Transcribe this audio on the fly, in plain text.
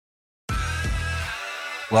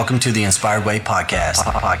Welcome to the Inspired Way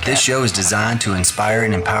podcast. This show is designed to inspire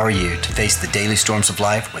and empower you to face the daily storms of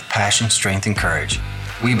life with passion, strength, and courage.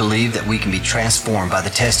 We believe that we can be transformed by the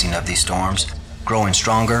testing of these storms, growing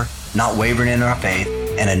stronger, not wavering in our faith,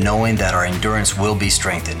 and a knowing that our endurance will be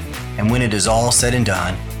strengthened. And when it is all said and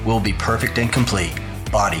done, we'll be perfect and complete,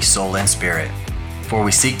 body, soul, and spirit. For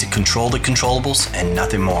we seek to control the controllables and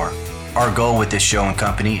nothing more. Our goal with this show and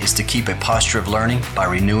company is to keep a posture of learning by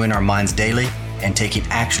renewing our minds daily and taking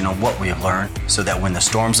action on what we have learned so that when the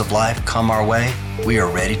storms of life come our way, we are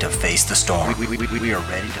ready to face the storm. We are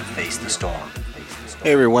ready to face the storm.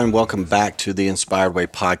 Hey everyone, welcome back to the Inspired Way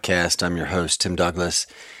podcast. I'm your host, Tim Douglas,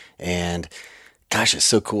 and gosh, it's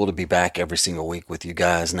so cool to be back every single week with you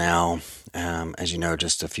guys now. As you know,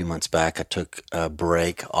 just a few months back, I took a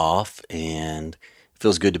break off, and it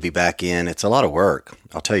feels good to be back in. It's a lot of work,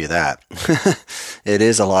 I'll tell you that. It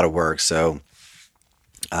is a lot of work, so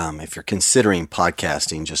if you're considering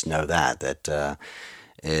podcasting, just know that it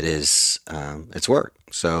is, it's work.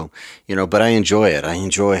 So, but I enjoy it. I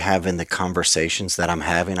enjoy having the conversations that I'm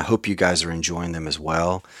having. I hope you guys are enjoying them as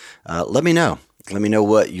well. Let me know. Let me know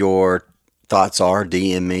what your thoughts are.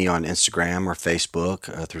 DM me on Instagram or Facebook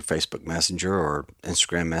through Facebook Messenger or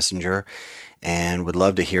Instagram Messenger, and would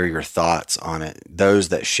love to hear your thoughts on it. Those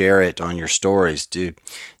that share it on your stories, dude,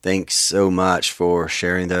 thanks so much for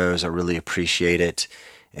sharing those. I really appreciate it.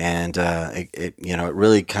 And it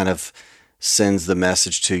really kind of sends the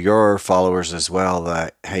message to your followers as well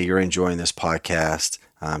that, hey, you're enjoying this podcast,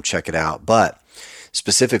 check it out. But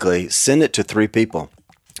specifically, send it to 3 people.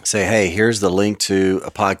 Say, hey, here's the link to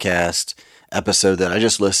a podcast episode that I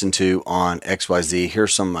just listened to on XYZ.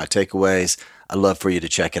 Here's some of my takeaways. I'd love for you to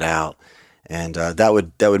check it out. And that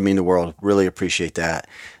would mean the world. Really appreciate that.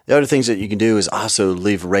 The other things that you can do is also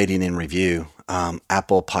leave a rating and review.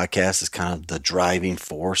 Apple Podcasts is kind of the driving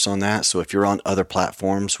force on that. So if you're on other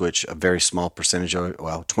platforms, which a very small percentage of,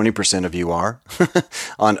 20% of you are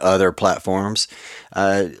on other platforms,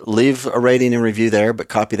 leave a rating and review there, but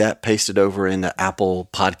copy that, paste it over into Apple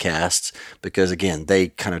Podcasts, because again, they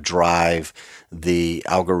kind of drive the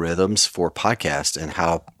algorithms for podcasts and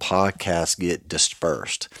how podcasts get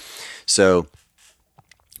dispersed. So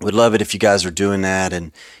would love it if you guys are doing that.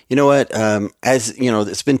 And you know what? As you know,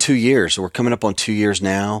 it's been 2 years. So we're coming up on 2 years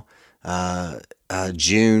now.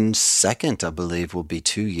 June 2nd, I believe, will be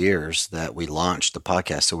 2 years that we launched the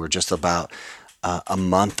podcast. So we're just about a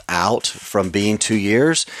month out from being 2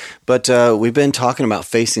 years. But we've been talking about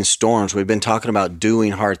facing storms. We've been talking about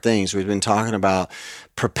doing hard things. We've been talking about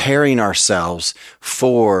preparing ourselves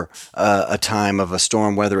for a time of a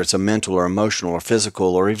storm, whether it's a mental or emotional or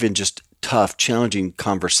physical or even just tough, challenging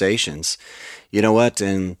conversations. You know what?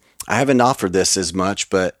 And I haven't offered this as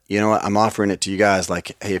much, but you know what? I'm offering it to you guys.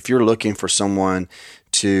 Like, hey, if you're looking for someone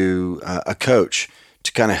a coach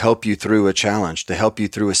to kind of help you through a challenge, to help you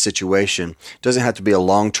through a situation, it doesn't have to be a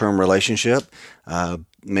long-term relationship.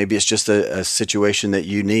 Maybe it's just a situation that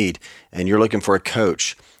you need and you're looking for a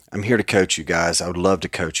coach. I'm here to coach you guys. I would love to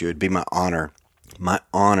coach you. It'd be my honor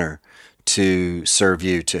to serve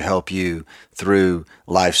you, to help you through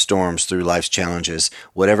life's storms, through life's challenges,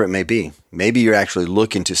 whatever it may be. Maybe you're actually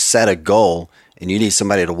looking to set a goal and you need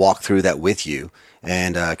somebody to walk through that with you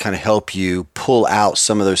and kind of help you pull out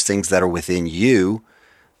some of those things that are within you.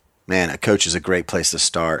 Man, a coach is a great place to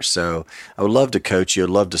start. So I would love to coach you. I'd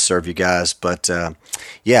love to serve you guys. But let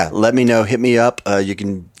me know. Hit me up. You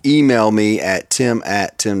can email me at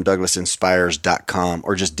tim@timdouglasinspires.com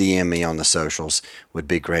or just DM me on the socials would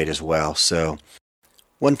be great as well. So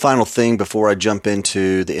one final thing before I jump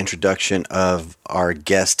into the introduction of our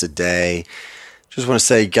guest today. Just want to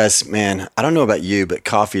say, guys, man, I don't know about you, but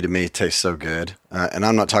coffee to me tastes so good. And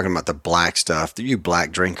I'm not talking about the black stuff. You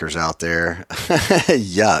black drinkers out there.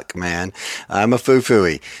 Yuck, man. I'm a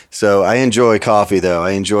foo-fooey. So I enjoy coffee, though.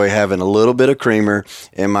 I enjoy having a little bit of creamer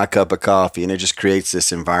in my cup of coffee. And it just creates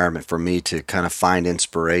this environment for me to kind of find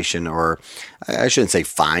inspiration, or I shouldn't say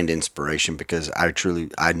find inspiration, because I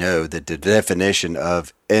know that the definition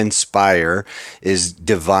of inspire is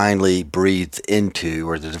divinely breathed into,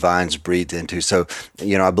 or the divine's breathed into. So,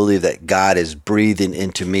 I believe that God is breathing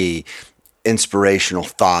into me inspirational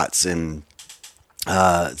thoughts and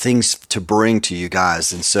things to bring to you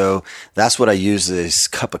guys. And so that's what I use this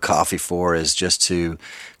cup of coffee for, is just to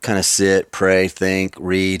kind of sit, pray, think,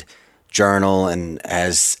 read, journal, and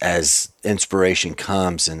as inspiration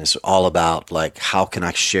comes, and it's all about like, how can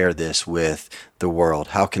I share this with the world?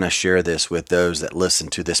 How can I share this with those that listen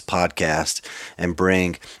to this podcast and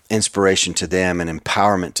bring inspiration to them and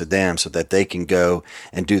empowerment to them so that they can go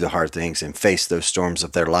and do the hard things and face those storms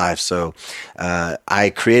of their life? So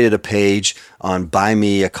I created a page on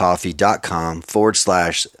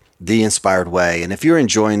buymeacoffee.com/The Inspired Way. And if you're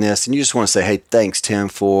enjoying this and you just want to say, hey, thanks, Tim,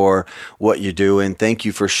 for what you're doing. Thank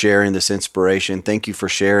you for sharing this inspiration. Thank you for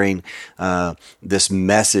sharing this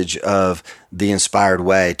message of the inspired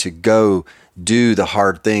way to go do the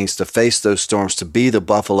hard things, to face those storms, to be the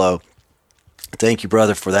buffalo. Thank you,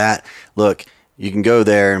 brother, for that. Look, you can go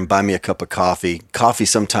there and buy me a cup of coffee. Coffee,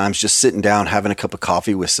 sometimes just sitting down, having a cup of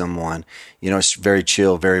coffee with someone, it's very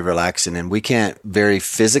chill, very relaxing. And we can't very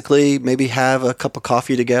physically maybe have a cup of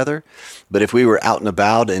coffee together. But if we were out and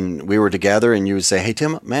about and we were together and you would say, hey,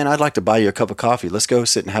 Tim, man, I'd like to buy you a cup of coffee. Let's go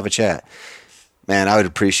sit and have a chat. Man, I would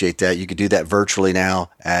appreciate that. You could do that virtually now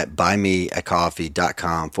at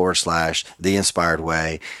buymeacoffee.com/The Inspired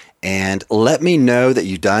Way. And let me know that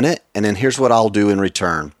you've done it. And then here's what I'll do in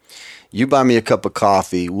return. You buy me a cup of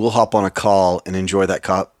coffee, we'll hop on a call and enjoy that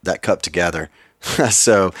cup together.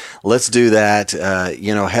 So let's do that.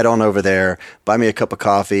 Head on over there, buy me a cup of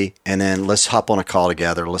coffee, and then let's hop on a call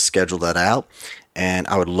together. Let's schedule that out. And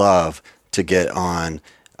I would love to get on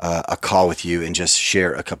a call with you and just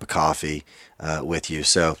share a cup of coffee with you.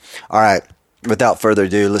 So, all right. Without further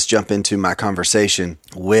ado, let's jump into my conversation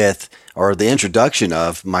the introduction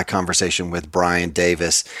of my conversation with Brian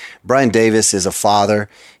Davis. Brian Davis is a father.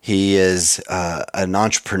 He is an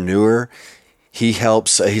entrepreneur. He's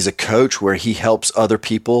a coach where he helps other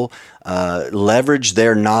people leverage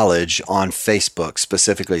their knowledge on Facebook.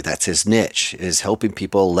 Specifically, that's his niche, is helping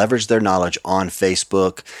people leverage their knowledge on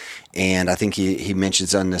Facebook. And I think he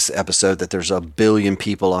mentions on this episode that there's 1 billion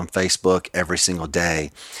people on Facebook every single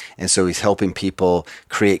day. And so he's helping people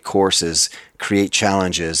create courses, create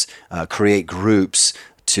challenges, create groups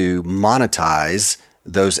to monetize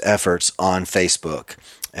those efforts on Facebook.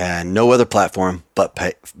 And no other platform but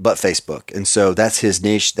Facebook. And so that's his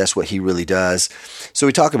niche. That's what he really does. So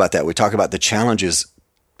we talk about that. We talk about the challenges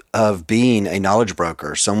of being a knowledge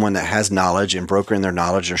broker, someone that has knowledge and brokering their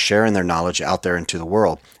knowledge or sharing their knowledge out there into the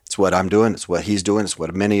world. It's what I'm doing. It's what he's doing. It's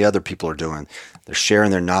what many other people are doing. They're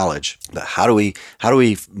sharing their knowledge. But how do we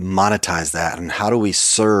monetize that, and how do we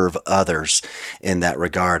serve others in that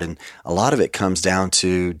regard? And a lot of it comes down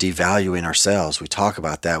to devaluing ourselves. We talk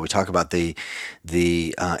about that. We talk about the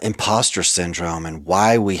imposter syndrome and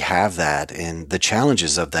why we have that and the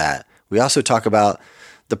challenges of that. We also talk about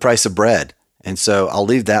the price of bread. And so I'll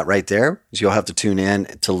leave that right there. You'll have to tune in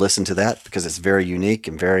to listen to that because it's very unique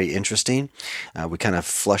and very interesting. We kind of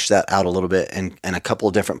flush that out a little bit in a couple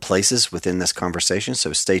of different places within this conversation.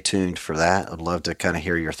 So stay tuned for that. I'd love to kind of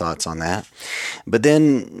hear your thoughts on that. But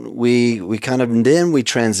then we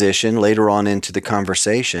transition later on into the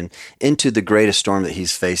conversation into the greatest storm that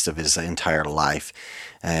he's faced of his entire life.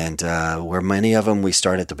 And where many of them we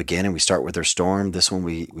start at the beginning, we start with their storm. This one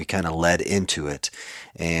we kind of led into it.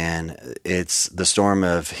 And it's the storm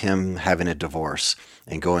of him having a divorce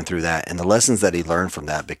and going through that and the lessons that he learned from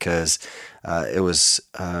that, because this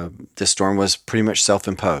storm was pretty much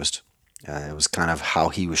self-imposed. It was kind of how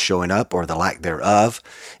he was showing up, or the lack thereof,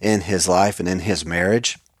 in his life and in his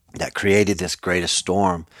marriage, that created this greatest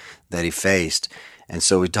storm that he faced. And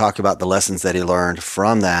so we talk about the lessons that he learned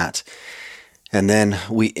from that. And then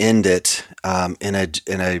we end it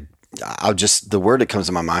the word that comes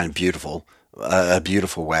to my mind, beautiful, a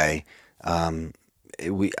beautiful way. I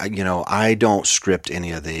don't script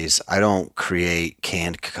any of these. I don't create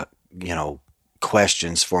canned,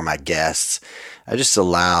 questions for my guests. I just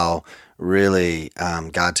allow really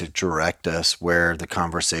God to direct us where the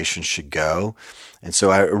conversation should go. And so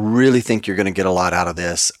I really think you're going to get a lot out of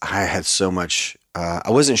this. I had so much, I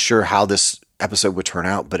wasn't sure how this episode would turn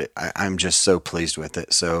out, but I'm just so pleased with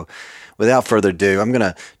it. So without further ado, I'm going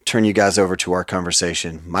to turn you guys over to my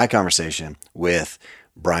conversation with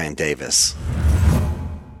Brian Davis.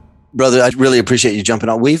 Brother, I really appreciate you jumping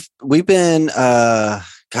on. We've been,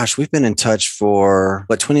 we've been in touch for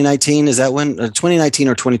 2019. Is that when 2019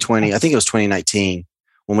 or 2020? I think it was 2019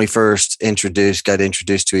 when we first got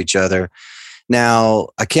introduced to each other. Now,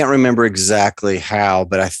 I can't remember exactly how,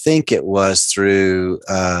 but I think it was through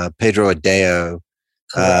Pedro Adao,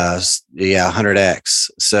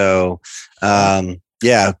 100X. So,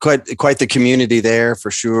 quite the community there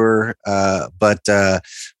for sure. But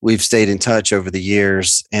we've stayed in touch over the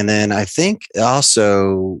years. And then I think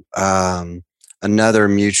also another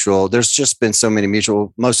mutual, there's just been so many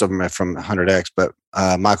mutual, most of them are from 100X, but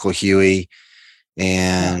Michael Huey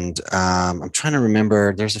And I'm trying to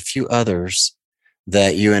remember, there's a few others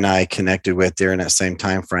that you and I connected with during that same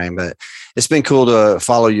time frame. But it's been cool to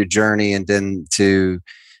follow your journey, and then to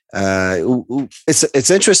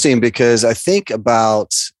it's interesting because I think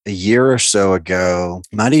about a year or so ago,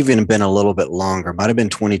 might even have been a little bit longer, might have been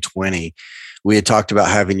 2020. We had talked about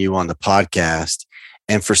having you on the podcast,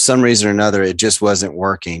 and for some reason or another, it just wasn't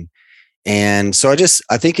working. And so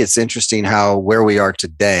I think it's interesting how where we are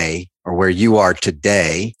today, or where you are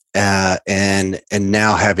today, and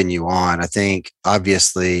now having you on, I think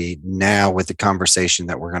obviously now with the conversation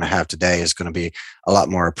that we're going to have today is going to be a lot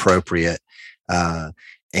more appropriate.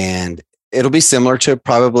 And it'll be similar to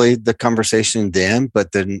probably the conversation then,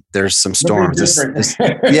 but then there's some storms.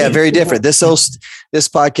 Yeah, very different. This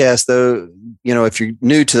podcast, though, if you're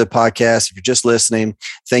new to the podcast, if you're just listening,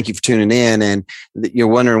 thank you for tuning in. And you're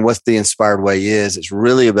wondering what the Inspired Way is. It's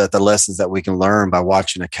really about the lessons that we can learn by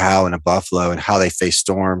watching a cow and a buffalo and how they face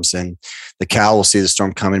storms. And the cow will see the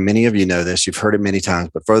storm coming. Many of you know this. You've heard it many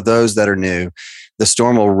times. But for those that are new, the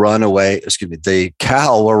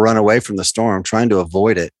cow will run away from the storm, trying to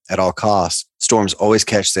avoid it at all costs. Storms always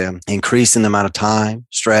catch them, increasing the amount of time,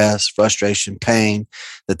 stress, frustration, pain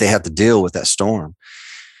that they have to deal with that storm.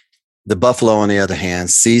 The buffalo, on the other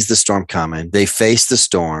hand, sees the storm coming. They face the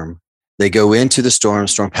storm. They go into the storm.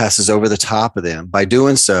 Storm passes over the top of them. By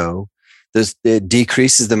doing so, it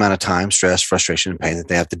decreases the amount of time, stress, frustration, and pain that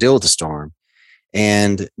they have to deal with the storm.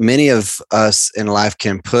 And many of us in life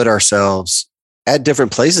can put ourselves at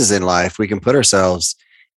different places in life. We can put ourselves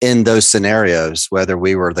in those scenarios, whether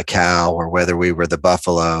we were the cow or whether we were the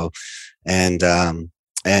buffalo. And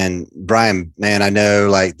Brian, man, I know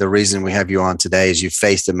like the reason we have you on today is you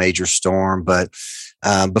faced a major storm, but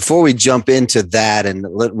before we jump into that, and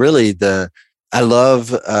really I love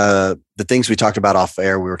the things we talked about off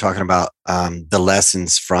air. We were talking about the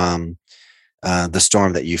lessons from the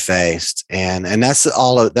storm that you faced. And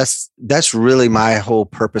that's really my whole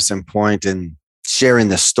purpose and point in sharing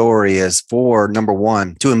this story, is for, number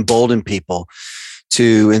one, to embolden people,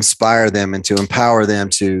 to inspire them and to empower them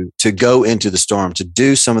to go into the storm, to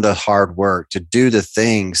do some of the hard work, to do the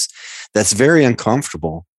things that's very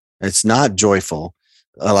uncomfortable. It's not joyful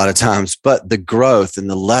a lot of times, but the growth and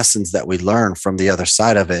the lessons that we learn from the other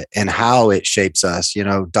side of it and how it shapes us. Jim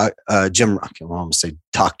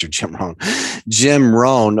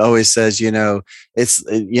Rohn always says,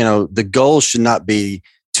 the goal should not be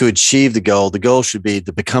to achieve the goal. The goal should be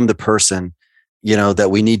to become the person, that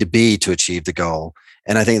we need to be to achieve the goal.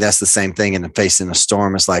 And I think that's the same thing in facing a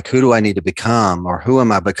storm. It's like, who do I need to become, or who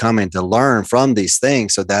am I becoming to learn from these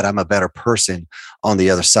things so that I'm a better person on the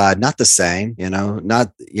other side? Not the same,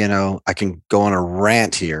 I can go on a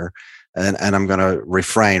rant here and I'm going to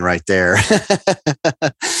refrain right there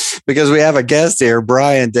because we have a guest here,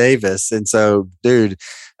 Brian Davis. And so, dude,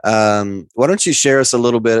 why don't you share a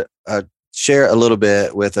little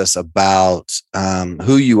bit with us about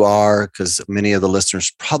who you are, because many of the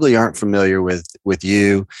listeners probably aren't familiar with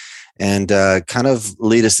you, and kind of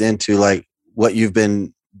lead us into like what you've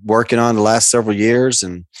been working on the last several years,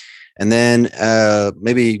 and then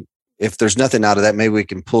maybe if there's nothing out of that, maybe we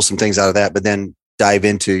can pull some things out of that, but then dive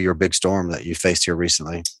into your big storm that you faced here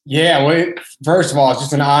recently. Yeah, well, first of all, it's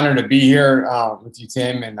just an honor to be here with you,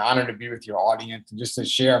 Tim, and an honor to be with your audience and just to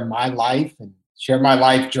share my life and share my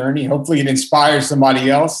life journey. Hopefully it inspires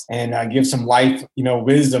somebody else and give some life,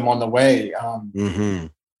 wisdom on the way.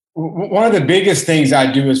 One of the biggest things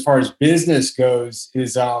I do as far as business goes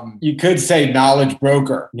is, you could say knowledge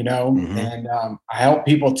broker, and I help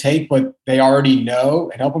people take what they already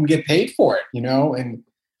know and help them get paid for it, and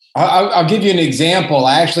I'll give you an example.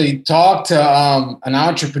 I actually talked to an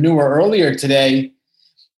entrepreneur earlier today,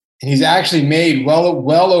 and he's actually made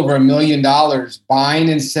well over $1 million buying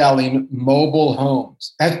and selling mobile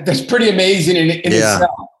homes. That's pretty amazing in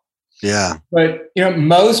itself. Yeah. But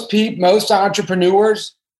most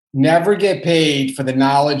entrepreneurs never get paid for the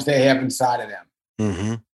knowledge they have inside of them.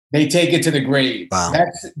 Mm-hmm. They take it to the grave. Wow.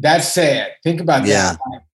 That's sad. Think about that.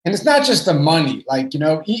 And it's not just the money. Like,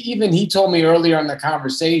 he told me earlier in the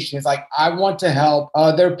conversation, it's like, I want to help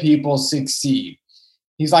other people succeed.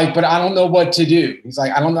 He's like, but I don't know what to do. He's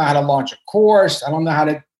like, I don't know how to launch a course. I don't know how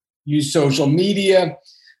to use social media.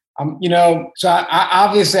 So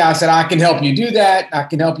I said, I can help you do that. I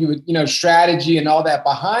can help you with, strategy and all that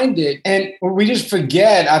behind it. And we just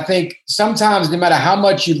forget, I think sometimes no matter how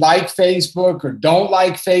much you like Facebook or don't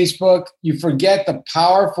like Facebook, you forget the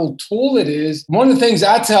powerful tool it is. One of the things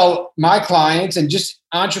I tell my clients and just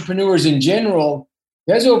entrepreneurs in general,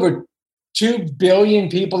 there's over 2 billion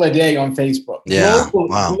people a day on Facebook. Yeah.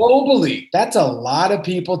 Wow. Globally, that's a lot of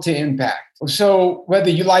people to impact. So whether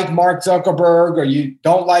you like Mark Zuckerberg or you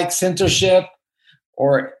don't like censorship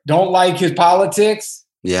or don't like his politics,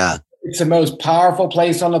 yeah, it's the most powerful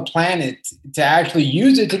place on the planet to actually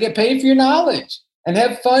use it to get paid for your knowledge and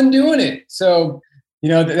have fun doing it. So,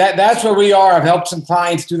 that's where we are. I've helped some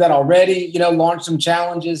clients do that already, launched some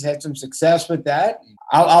challenges, had some success with that.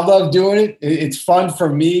 I love doing it. It's fun for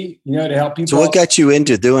me, to help people. So what got you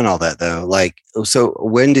into doing all that though? Like, so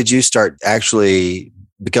when did you start actually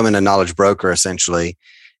becoming a knowledge broker essentially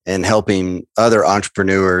and helping other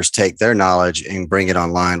entrepreneurs take their knowledge and bring it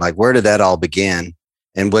online? Like, where did that all begin?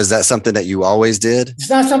 And was that something that you always did? It's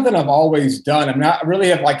not something I've always done. I really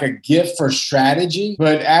have like a gift for strategy,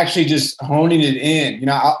 but actually just honing it in.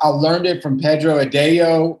 I learned it from Pedro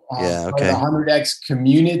Adao, the 100X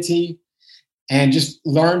community, and just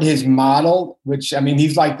learned his model, which,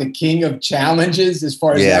 he's like the king of challenges as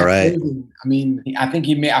far as that right. goes. I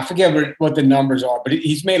think I forget what the numbers are, but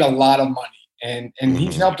he's made a lot of money and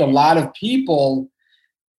he's helped a lot of people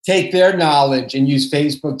take their knowledge and use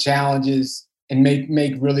Facebook challenges and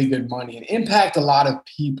make really good money and impact a lot of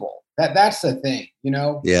people. That's the thing,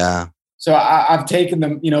 Yeah. So I've taken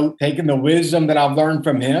the wisdom that I've learned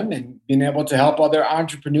from him and been able to help other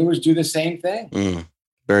entrepreneurs do the same thing.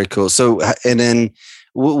 Very cool. So, and then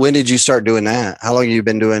when did you start doing that? How long have you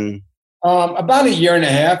been doing? About 1.5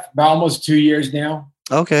 years, about almost 2 years now.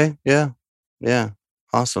 Okay. Yeah. Yeah.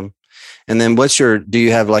 Awesome. And then do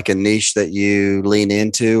you have like a niche that you lean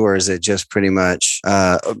into, or is it just pretty much,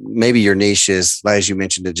 maybe your niche is, as you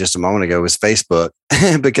mentioned it just a moment ago, was Facebook,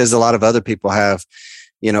 because a lot of other people have,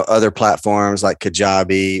 other platforms like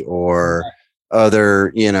Kajabi or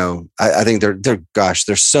other, I think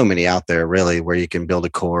there's so many out there really where you can build a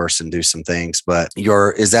course and do some things, but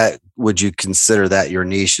would you consider that your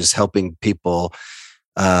niche is helping people,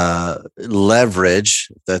 leverage,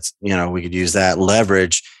 that's, we could use that,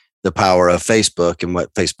 leverage the power of Facebook and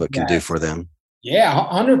what Facebook can do for them? Yeah,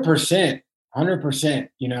 100%. 100%.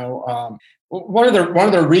 One of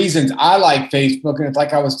the reasons I like Facebook, and it's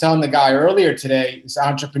like I was telling the guy earlier today, this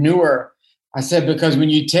entrepreneur, I said, because when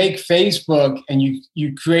you take Facebook and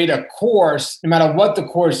you create a course, no matter what the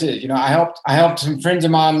course is, I helped some friends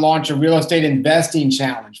of mine launch a real estate investing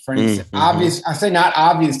challenge, for instance. I say not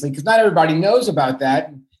obviously, because not everybody knows about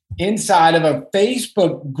that. Inside of a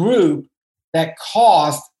Facebook group that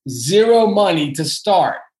costs zero money to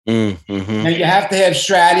start. Now you have to have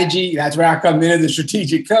strategy. That's where I come in as a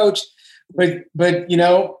strategic coach. But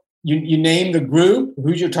you name the group,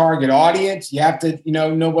 who's your target audience. You have to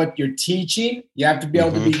know what you're teaching. You have to be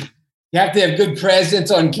able to you have to have good presence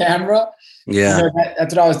on camera. Yeah,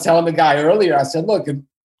 that's what I was telling the guy earlier. I said, look,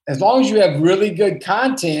 as long as you have really good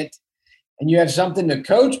content and you have something to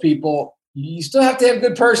coach people, you still have to have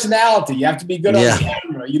good personality. You have to be good on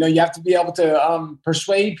camera. You have to be able to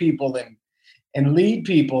persuade people and lead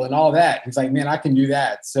people and all that. He's like, man, I can do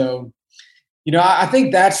that. So, I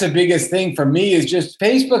think that's the biggest thing for me is just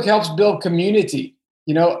Facebook helps build community.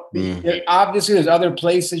 Obviously there's other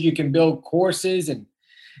places you can build courses and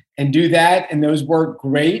do that. And those work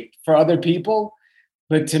great for other people.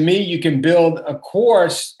 But to me, you can build a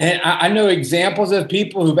course. And I know examples of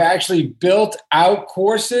people who've actually built out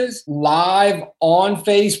courses live on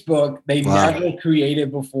Facebook they never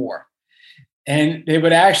created before. And they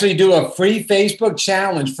would actually do a free Facebook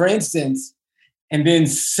challenge, for instance, and then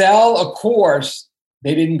sell a course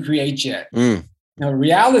they didn't create yet. Now, the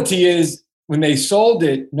reality is when they sold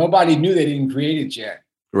it, nobody knew they didn't create it yet.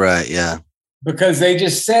 Right, yeah. Because they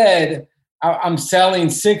just said, I'm selling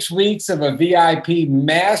 6 weeks of a VIP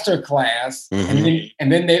masterclass.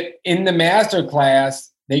 And then they, in the masterclass,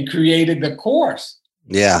 they created the course.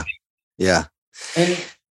 Yeah. Yeah. And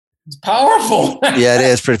it's powerful. Yeah, it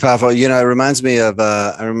is pretty powerful. It reminds me of,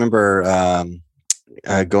 I remember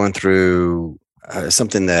going through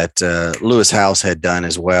something that Lewis Howes had done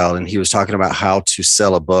as well. And he was talking about how to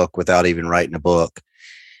sell a book without even writing a book.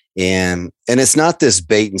 And it's not this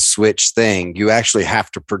bait and switch thing. You actually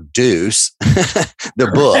have to produce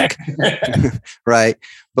the book, right?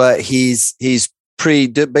 But he's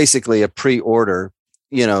basically a pre-order.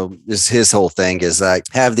 Is his whole thing is like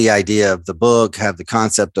have the idea of the book, have the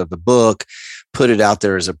concept of the book, put it out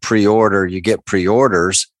there as a pre-order. You get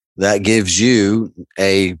pre-orders that gives you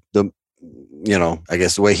I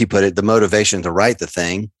guess the way he put it, the motivation to write the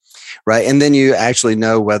thing, right? And then you actually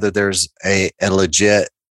know whether there's a legit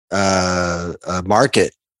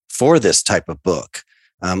market for this type of book,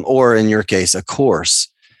 or in your case, a course.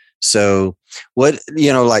 So what,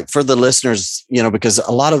 like for the listeners, because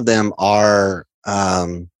a lot of them are,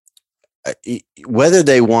 whether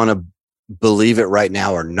they want to believe it right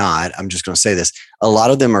now or not, I'm just going to say this. A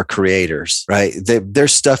lot of them are creators, right?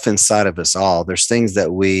 There's stuff inside of us all. There's things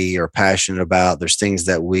that we are passionate about. There's things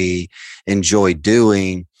that we enjoy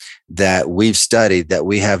doing, that we've studied, that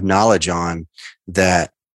we have knowledge on,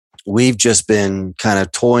 that we've just been kind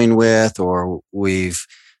of toying with, or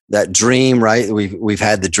that dream, right? We've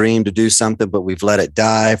had the dream to do something, but we've let it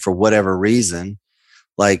die for whatever reason.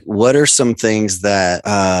 Like, what are some things that,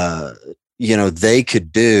 they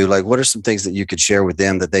could do? Like, what are some things that you could share with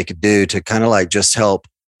them that they could do to kind of like just help?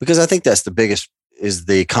 Because I think that's the biggest, is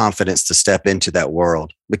the confidence to step into that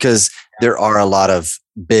world, because there are a lot of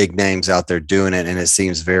big names out there doing it, and it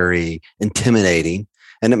seems very intimidating.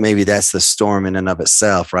 And maybe that's the storm in and of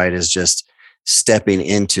itself, right? Is just stepping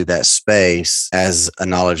into that space as a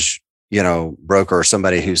knowledge, broker, or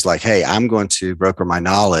somebody who's like, hey, I'm going to broker my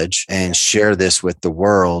knowledge and share this with the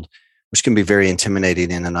world, which can be very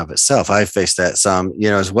intimidating in and of itself. I faced that some,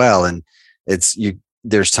 as well. And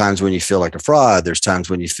there's times when you feel like a fraud. There's times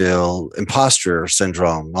when you feel imposter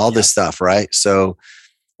syndrome, all this stuff, right? So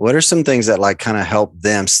what are some things that like kind of help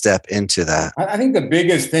them step into that? I think the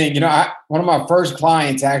biggest thing, one of my first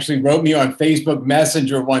clients actually wrote me on Facebook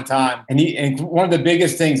Messenger one time. And one of the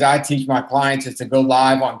biggest things I teach my clients is to go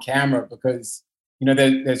live on camera, because,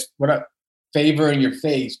 there's what a favor in your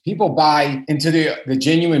face. People buy into the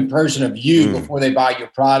genuine person of you before they buy your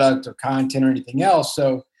product or content or anything else.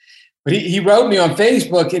 So, but he wrote me on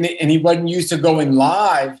Facebook, and he wasn't used to going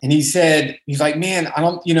live. And he's like, man,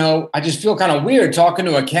 I just feel kind of weird talking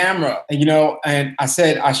to a camera. And, and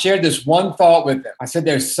I shared this one thought with him. I said,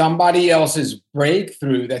 there's somebody else's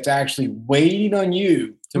breakthrough that's actually waiting on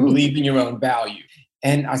you to believe in your own value.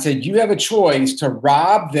 And I said, you have a choice to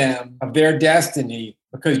rob them of their destiny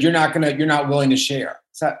because you're not willing to share.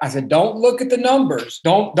 So I said, don't look at the numbers.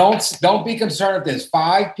 Don't be concerned if there's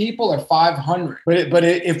 5 people or 500. But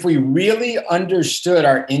if we really understood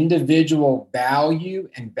our individual value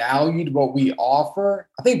and valued what we offer,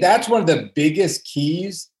 I think that's one of the biggest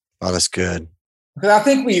keys. Oh, that's good. Because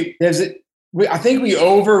I think we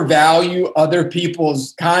overvalue other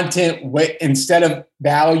people's content instead of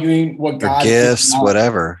valuing what God gifts,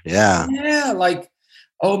 whatever. Yeah. Yeah. Like,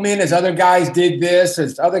 oh man, this other guys did this.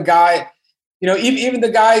 This other guy. Even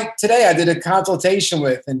the guy today I did a consultation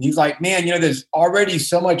with, and he's like, man, there's already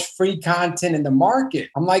so much free content in the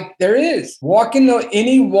market. I'm like, there is. Walk into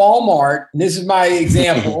any Walmart, and this is my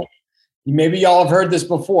example. Maybe y'all have heard this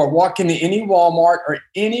before. Walk into any Walmart or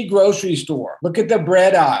any grocery store. Look at the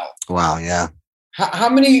bread aisle. Wow, yeah. How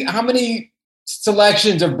many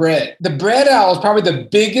selections of bread? The bread aisle is probably the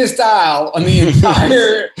biggest aisle on the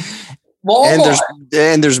entire Walmart.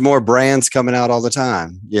 And there's more brands coming out all the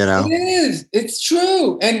time, It is. It's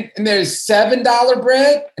true. And there's $7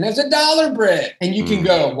 bread and there's $1 bread. And you can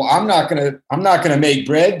go, well, I'm not gonna make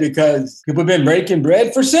bread because people have been making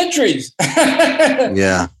bread for centuries.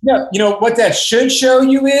 Yeah. What that should show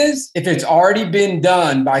you is if it's already been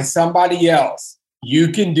done by somebody else, you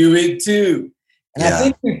can do it too. And I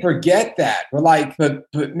think we forget that. We're like, but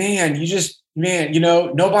man,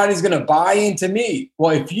 nobody's going to buy into me.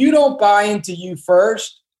 Well, if you don't buy into you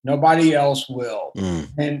first, nobody else will.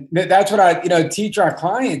 And that's what I teach our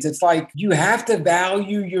clients. It's like, you have to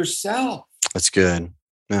value yourself. That's good.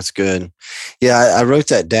 That's good. Yeah, I wrote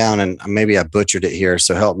that down, and maybe I butchered it here,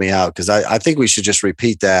 so help me out, because I think we should just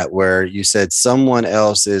repeat that, where you said someone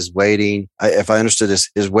else is waiting, if I understood this,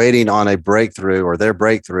 is waiting on a breakthrough or their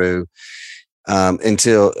breakthrough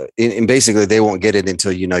until, and basically they won't get it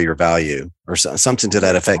until you know your value, or something to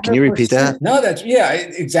that effect. Can you repeat that? No, that's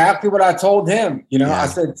exactly what I told him. I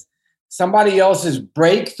said somebody else's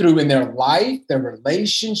breakthrough in their life, their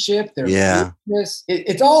relationship, their business,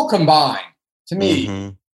 it's all combined to me. Mm-hmm.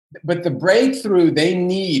 But the breakthrough they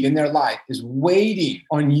need in their life is waiting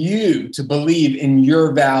on you to believe in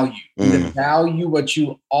your value, and to value what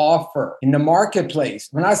you offer in the marketplace.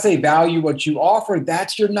 When I say value what you offer,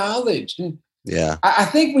 that's your knowledge. And I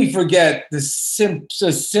think we forget the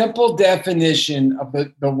simple definition of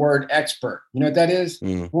the word expert. You know what that is?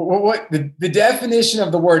 What the definition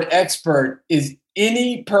of the word expert is: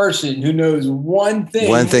 any person who knows one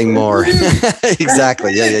thing more.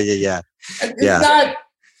 Exactly. Yeah. It's not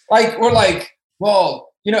like we're like, well,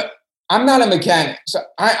 I'm not a mechanic, so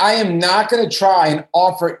I am not going to try and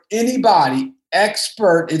offer anybody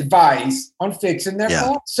expert advice on fixing their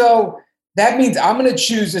car. So that means I'm going to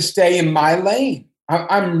choose to stay in my lane.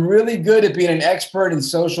 I'm really good at being an expert in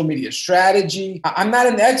social media strategy. I'm not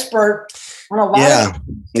an expert on a lot of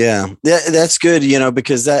things. Yeah, that's good,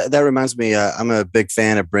 because that reminds me, I'm a big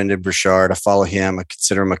fan of Brendon Burchard. I follow him. I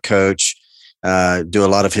consider him a coach, do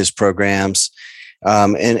a lot of his programs.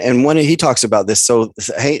 And when he talks about this so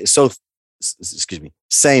excuse me,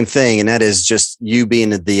 same thing. And that is just you being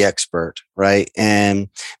the expert, right? And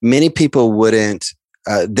many people wouldn't,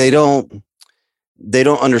 they don't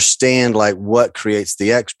understand like what creates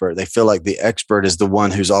the expert. They feel like the expert is the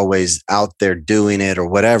one who's always out there doing it or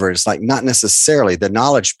whatever. It's like not necessarily the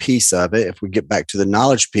knowledge piece of it. If we get back to the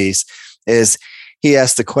knowledge piece, is he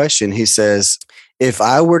asked the question, he says, if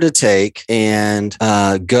I were to take and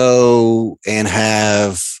go and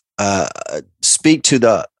have speak to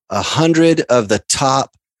the 100 of the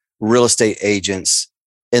top real estate agents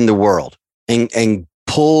in the world and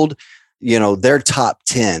pulled, their top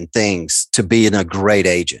 10 things to being a great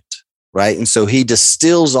agent, right? And so he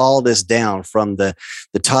distills all this down from the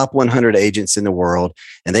top 100 agents in the world,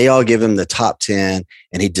 and they all give him the top 10,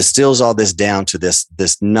 and he distills all this down to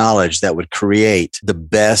this knowledge that would create the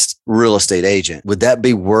best real estate agent. Would that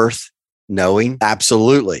be worth knowing?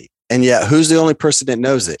 Absolutely. And yet, who's the only person that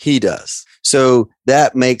knows it? He does. So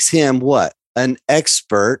that makes him what? An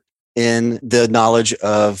expert in the knowledge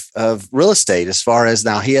of real estate. As far as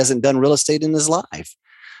now, he hasn't done real estate in his life,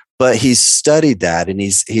 but he's studied that, and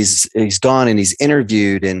he's gone and he's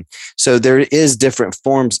interviewed. And so there is different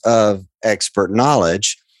forms of expert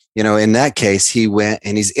knowledge. In that case, he went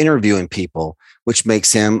and he's interviewing people, which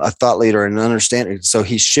makes him a thought leader and an understander. So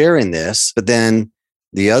he's sharing this, but then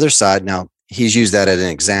the other side, now he's used that as an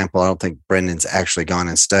example. I don't think Brendan's actually gone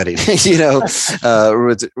and studied,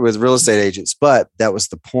 with real estate agents, but that was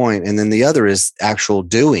the point. And then the other is actual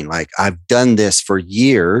doing. Like, I've done this for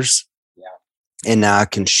years, and now I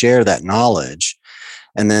can share that knowledge.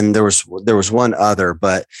 And then there was one other,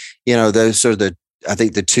 but those are I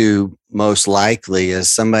think the two most likely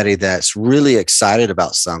is somebody that's really excited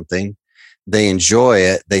about something. They enjoy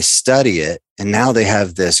it, they study it, and now they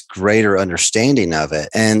have this greater understanding of it.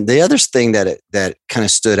 And the other thing that kind of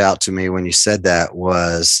stood out to me when you said that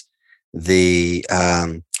was the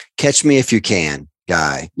Catch Me If You Can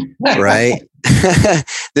guy, right?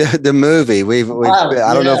 the movie.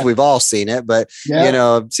 I don't know if we've all seen it, but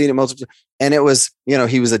I've seen it multiple times. And it was,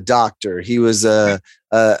 he was a doctor. He was a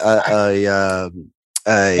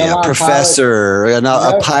professor,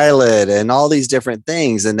 a pilot, and all these different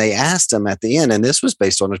things. And they asked him at the end, and this was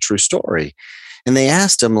based on a true story. And they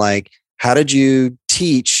asked him, like, how did you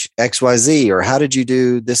teach XYZ, or how did you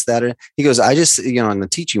do this, that? Or he goes, I just, in the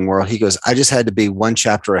teaching world, he goes, I just had to be one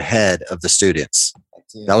chapter ahead of the students.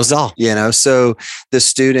 That was all, so the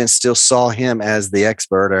students still saw him as the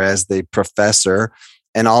expert or as the professor,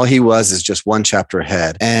 and all he was is just one chapter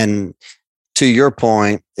ahead. And to your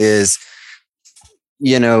point is,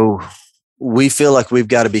 we feel like we've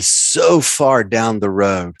got to be so far down the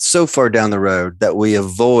road that we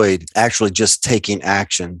avoid actually just taking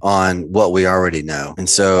action on what we already know. And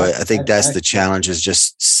so I think that's the challenge, is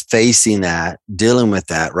just facing that, dealing with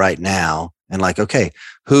that right now. And like, okay,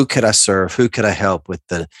 who could I serve? Who could I help with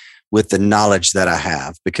the knowledge that I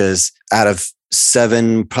have? Because out of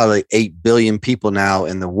 7, probably 8 billion people now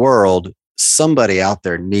in the world, somebody out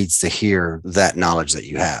there needs to hear that knowledge that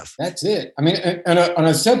you have. That's it. I mean, on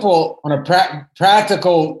a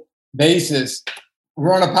practical basis,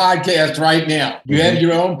 we're on a podcast right now. You have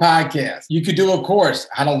your own podcast. You could do a course,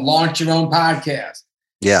 how to launch your own podcast.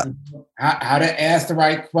 Yeah. How to ask the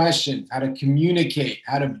right questions, how to communicate,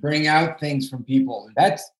 how to bring out things from people.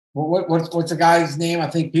 That's what's the guy's name I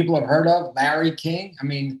think people have heard of? Larry King. I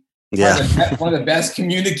mean, one of the best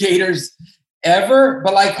communicators ever.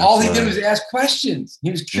 But like, all he did was ask questions.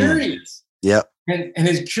 He was curious. Yep. And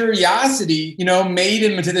his curiosity, made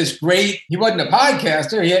him into this great. He wasn't a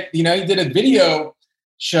podcaster. He did a video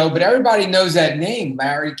show, but everybody knows that name,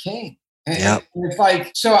 Larry King. And it's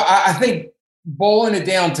like, so I think, boiling it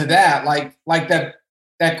down to that, like that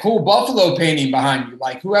cool buffalo painting behind you,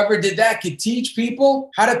 like whoever did that could teach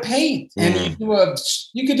people how to paint. And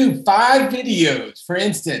you could do 5 videos, for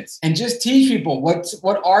instance, and just teach people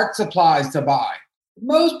what art supplies to buy.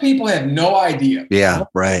 Most people have no idea. Yeah,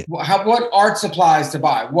 right. What art supplies to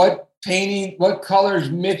buy, what painting, what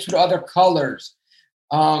colors mix with other colors,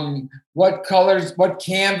 what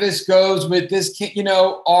canvas goes with this,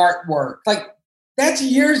 artwork. Like, that's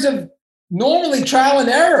years of normally trial and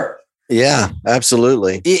error. Yeah,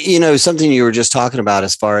 absolutely. Something you were just talking about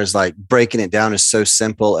as far as like breaking it down is so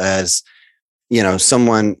simple as,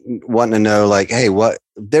 someone wanting to know, like, hey,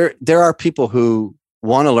 there are people who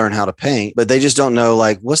want to learn how to paint, but they just don't know,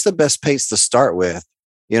 like, what's the best paints to start with,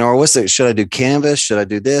 or should I do canvas? Should I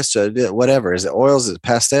do this? Should I do whatever? Is it oils? Is it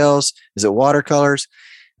pastels? Is it watercolors?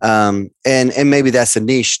 And maybe that's a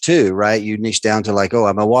niche too, right? You niche down to like, oh,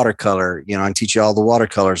 I'm a watercolor, I can teach you all the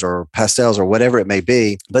watercolors or pastels or whatever it may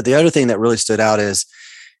be. But the other thing that really stood out is,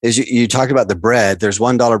 is you talked about the bread. There's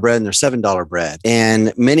 $1 bread and there's $7 bread.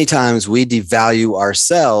 And many times we devalue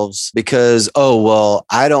ourselves because, oh, well,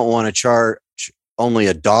 I don't want to charge only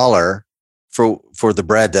 $1 for the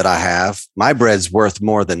bread that I have. My bread's worth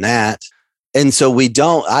more than that. And so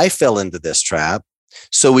I fell into this trap.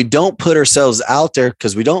 So we don't put ourselves out there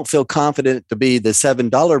because we don't feel confident to be the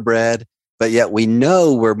 $7 bread, but yet we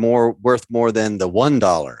know we're worth more than the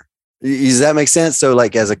 $1. Does that make sense? So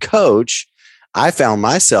like as a coach, I found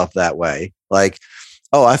myself that way. Like,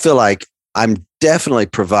 oh, I feel like I'm definitely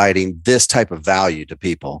providing this type of value to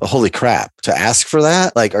people. Holy crap. To ask for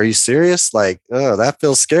that? Like, are you serious? Like, oh, that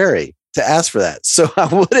feels scary to ask for that. So I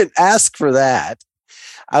wouldn't ask for that.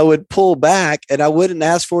 I would pull back and I wouldn't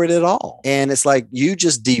ask for it at all. And it's like you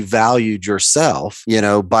just devalued yourself,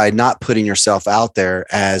 by not putting yourself out there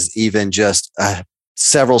as even just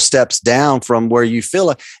several steps down from where you feel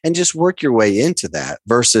like, and just work your way into that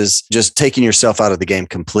versus just taking yourself out of the game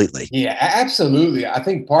completely. Yeah, absolutely. I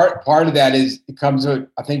think part of that is it comes with,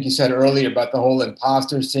 I think you said earlier about the whole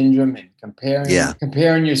imposter syndrome and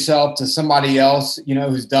comparing yourself to somebody else,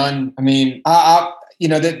 who's done. I mean,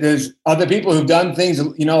 there's other people who've done things, a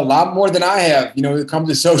lot more than I have, when it comes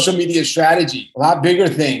to social media strategy, a lot bigger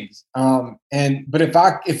things. But if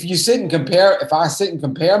I sit and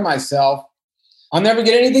compare myself, I'll never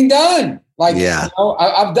get anything done. Like,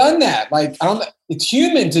 I've done that. Like, it's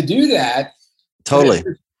human to do that. Totally.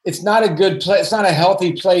 It's not a good place. It's not a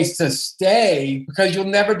healthy place to stay because you'll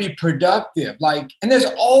never be productive. Like, and there's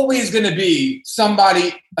always going to be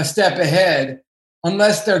somebody a step ahead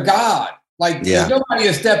unless they're God. Like, there's nobody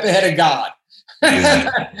a step ahead of God.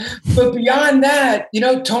 But beyond that,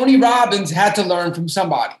 Tony Robbins had to learn from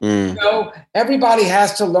somebody. Everybody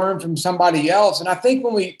has to learn from somebody else. And I think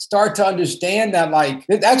when we start to understand that, like,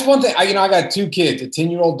 that's one thing. I got 2 kids, a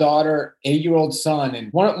 10-year-old daughter, 8-year-old son.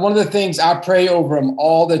 And one of the things I pray over them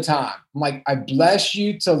all the time, I'm like, I bless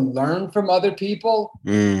you to learn from other people,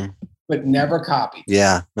 but never copy.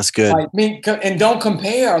 Yeah, that's good. And don't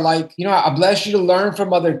compare. Like, I bless you to learn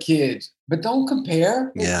from other kids, but don't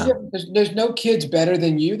compare. Yeah. There's no kids better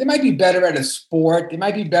than you. They might be better at a sport. They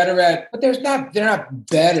might be better but they're not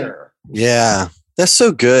better. Yeah. That's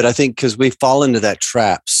so good. I think because we fall into that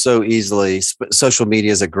trap so easily. Social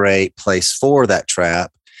media is a great place for that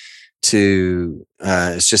trap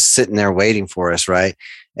it's just sitting there waiting for us. Right.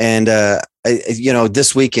 And,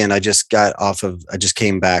 this weekend I just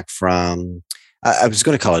came back from, I was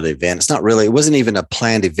going to call it an event. It wasn't even a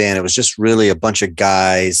planned event. It was just really a bunch of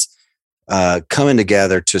guys coming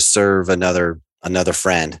together to serve another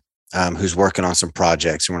friend who's working on some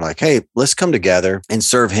projects. And we're like, hey, let's come together and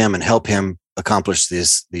serve him and help him accomplish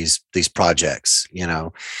these projects,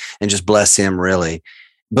 and just bless him really.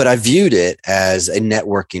 But I viewed it as a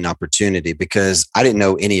networking opportunity because I didn't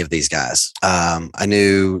know any of these guys. I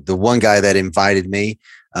knew the one guy that invited me.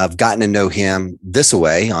 I've gotten to know him this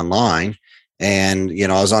way online. And,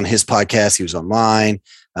 I was on his podcast. He was on mine.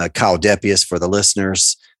 Kyle Depius for the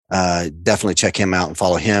listeners. Definitely check him out and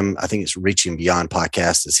follow him. I think it's Reaching Beyond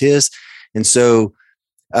podcast is his. And so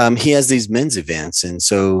he has these men's events. And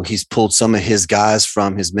so he's pulled some of his guys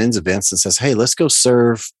from his men's events and says, hey, let's go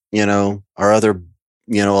serve, our other,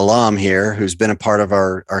 alum here who's been a part of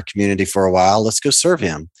our community for a while. Let's go serve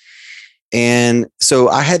him. And so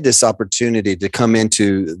I had this opportunity to come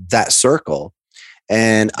into that circle.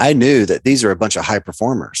 And I knew that these are a bunch of high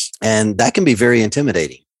performers, and that can be very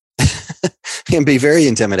intimidating. Can be very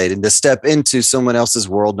intimidating to step into someone else's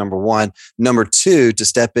world, number one. Number two, to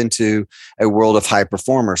step into a world of high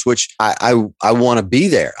performers, which I want to be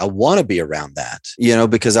there. I want to be around that,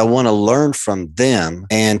 because I want to learn from them.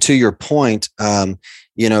 And to your point,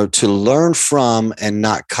 to learn from and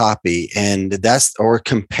not copy, and or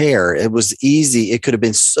compare. It was easy. It could have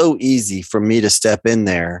been so easy for me to step in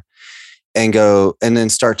there and go and then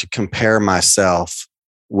start to compare myself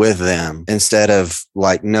with them instead of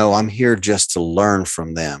like, no, I'm here just to learn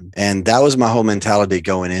from them. And that was my whole mentality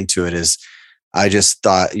going into it. Is I just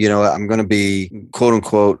thought, I'm going to be quote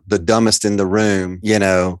unquote the dumbest in the room,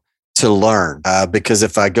 to learn. Because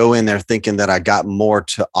if I go in there thinking that I got more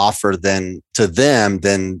to offer than them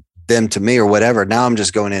to me or whatever, now I'm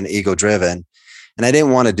just going in ego driven. And I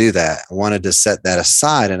didn't want to do that. I wanted to set that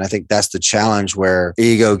aside. And I think that's the challenge where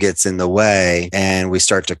ego gets in the way and we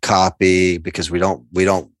start to copy because we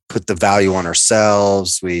don't put the value on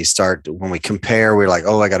ourselves. When we compare, we're like,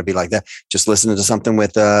 oh, I got to be like that. Just listening to something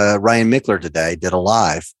with Ryan Mickler today, did a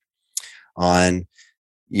live on,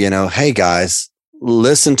 hey guys,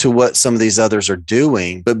 listen to what some of these others are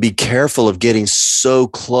doing, but be careful of getting so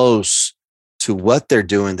close to what they're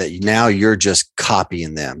doing that now you're just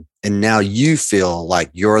copying them. And now you feel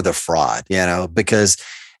like you're the fraud, because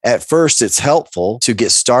at first it's helpful to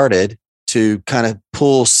get started, to kind of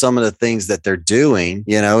pull some of the things that they're doing,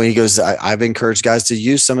 and he goes, I've encouraged guys to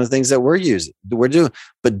use some of the things that we're doing,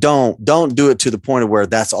 but don't do it to the point of where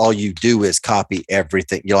that's all you do is copy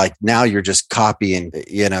everything. You're like, now you're just copying,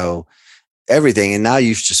 everything. And now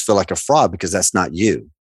you just feel like a fraud because that's not you.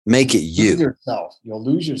 Make it you. You'll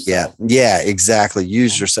lose yourself. Yeah, exactly.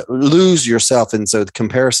 Lose yourself. And so the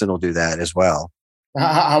comparison will do that as well.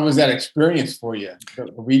 How was that experience for you,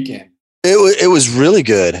 the weekend? It was really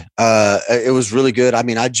good. It was really good. I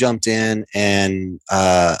mean, I jumped in and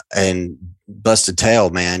busted tail,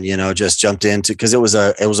 man, just jumped into, because it was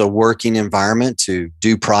a working environment to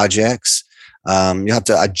do projects.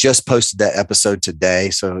 I just posted that episode today.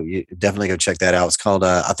 So you definitely go check that out. It's called,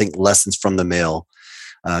 I think, Lessons from the Mill,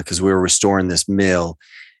 because we were restoring this mill.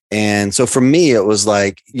 And so for me, it was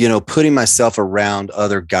like, putting myself around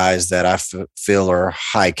other guys that I feel are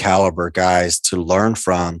high caliber guys to learn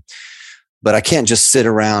from. But I can't just sit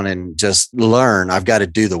around and just learn. I've got to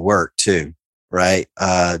do the work too, right?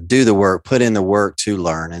 Do the work, put in the work to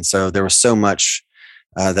learn. And so there was so much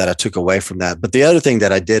that I took away from that. But the other thing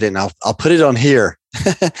that I did, and I'll put it on here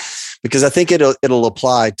because I think it'll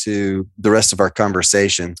apply to the rest of our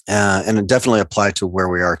conversation, and it definitely apply to where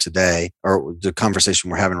we are today, or the conversation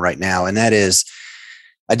we're having right now. And that is,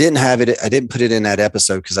 I didn't put it in that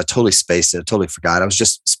episode because I totally spaced it. I totally forgot. I was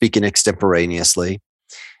just speaking extemporaneously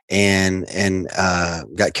and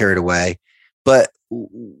got carried away. But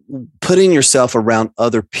putting yourself around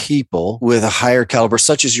other people with a higher caliber,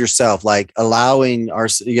 such as yourself, like allowing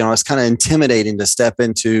it's kind of intimidating to step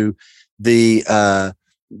into the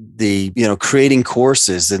creating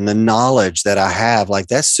courses and the knowledge that I have. Like,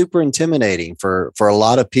 that's super intimidating for a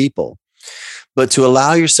lot of people. But to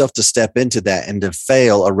allow yourself to step into that and to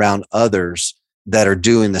fail around others that are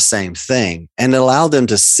doing the same thing and allow them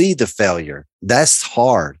to see the failure, that's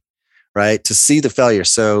hard, right? To see the failure.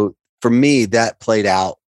 So for me, that played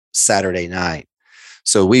out Saturday night.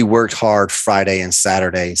 So we worked hard Friday and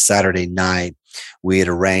Saturday. Saturday night, we had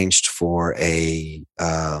arranged for a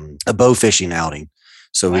bow fishing outing.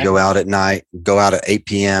 So we go out at night, go out at 8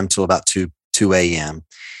 p.m. till about 2 a.m.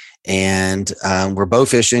 And we're bow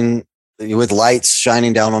fishing with lights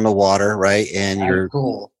shining down on the water, right? And you're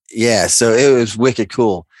cool. Yeah. So it was wicked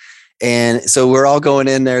cool. And so we're all going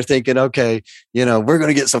in there thinking, okay, we're going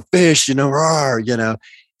to get some fish, and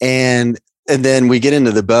then we get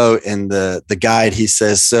into the boat, and the guide, he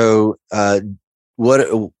says, so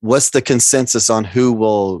what's the consensus on who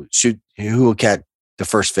will catch the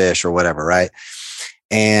first fish or whatever, right?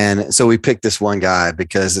 And so we picked this one guy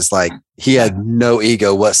because it's like he had no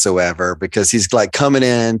ego whatsoever, because he's like coming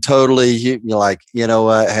in totally, you're like, you know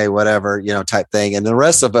what, hey, whatever, type thing. And the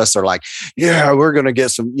rest of us are like, yeah, we're going to get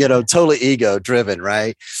some, totally ego driven.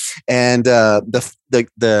 Right. And I'll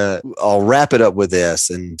wrap it up with this.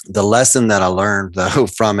 And the lesson that I learned though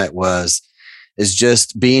from it is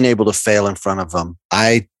just being able to fail in front of them.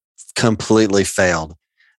 I completely failed.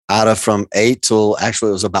 From 8 till actually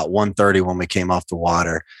it was about 1:30 when we came off the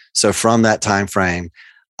water. So from that time frame,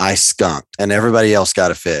 I skunked, and everybody else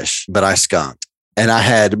got a fish, but I skunked. And I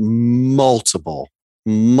had multiple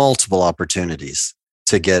opportunities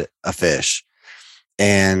to get a fish.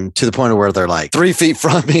 And to the point of where they're like 3 feet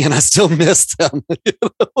from me and I still missed them.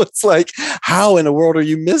 It's like, how in the world are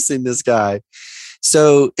you missing this guy?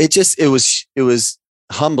 So it was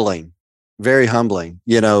humbling, very humbling,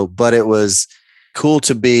 but it was cool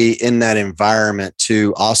to be in that environment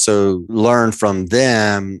to also learn from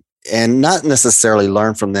them, and not necessarily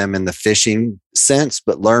learn from them in the fishing sense,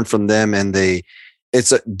 but learn from them in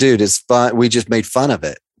it's fun. We just made fun of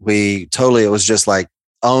it. It was just like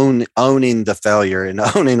owning the failure and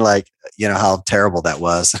owning how terrible that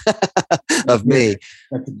was of me.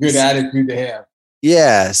 That's a good attitude to have.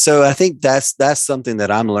 Yeah. So I think that's something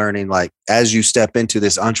that I'm learning, like, as you step into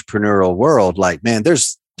this entrepreneurial world, like, man,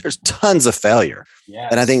 there's tons of failure. Yes.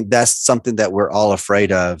 And I think that's something that we're all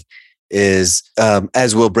afraid of is,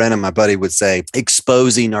 as Will Brennan, my buddy, would say,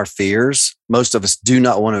 exposing our fears. Most of us do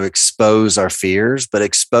not want to expose our fears, but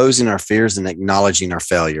exposing our fears and acknowledging our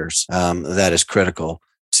failures, that is critical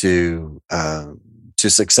to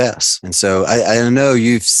success. And so I know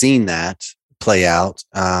you've seen that play out.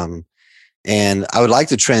 And I would like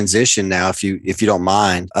to transition now, if you don't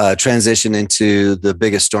mind, transition into the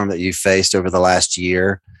biggest storm that you faced over the last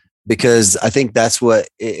year, because I think that's what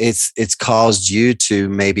it's caused you to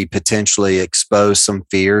maybe potentially expose some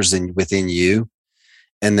fears within you,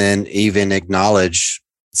 and then even acknowledge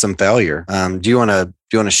some failure. Do you want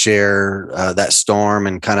to share that storm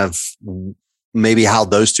and kind of maybe how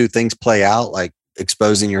those two things play out, like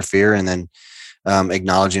exposing your fear and then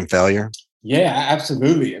acknowledging failure? Yeah,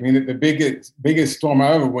 absolutely. I mean, the biggest storm I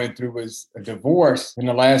ever went through was a divorce in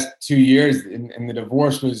the last 2 years, and the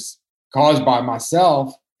divorce was caused by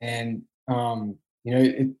myself. And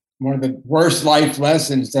one of the worst life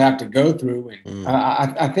lessons to have to go through. And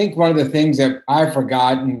I think one of the things that I've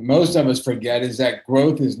forgotten, most of us forget, is that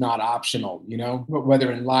growth is not optional.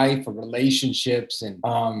 Whether in life or relationships. And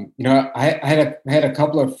I had a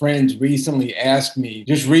couple of friends recently ask me,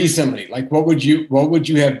 just recently, like, what would you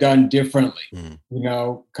have done differently? Looking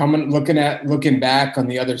back on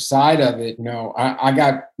the other side of it, I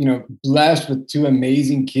got blessed with two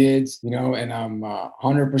amazing kids, and I'm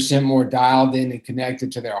 100% more dialed in and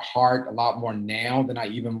connected to their heart a lot more now than I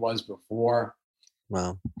even was before.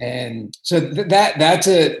 Wow. And so that's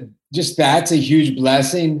a huge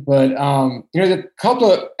blessing. But there's a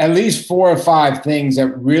couple of at least 4 or 5 things that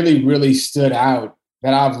really, really stood out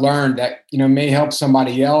that I've learned that, may help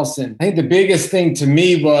somebody else. And I think the biggest thing to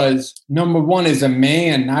me was, number one, as a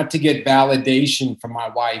man, not to get validation from my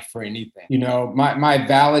wife for anything. My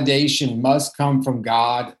validation must come from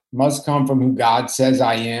God, must come from who God says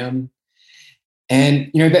I am. And,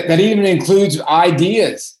 that even includes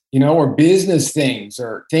ideas, or business things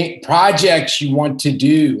or projects you want to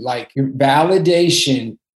do, like your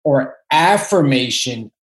validation or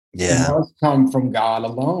affirmation must come from God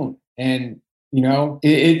alone. And,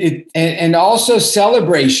 and also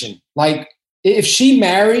celebration. Like, if she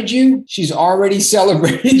married you, she's already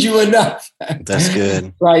celebrated you enough. That's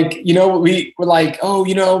good. Like, we're like, oh,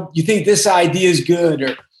 you think this idea is good,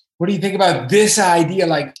 or what do you think about this idea?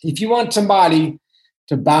 Like, if you want somebody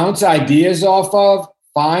to bounce ideas off of,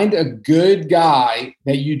 find a good guy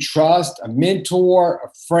that you trust, a mentor, a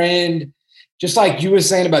friend, just like you were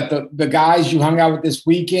saying about the guys you hung out with this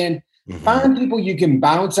weekend. Mm-hmm. Find people you can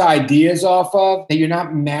bounce ideas off of that you're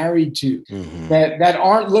not married to, mm-hmm. that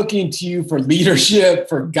aren't looking to you for leadership,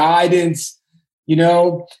 for guidance,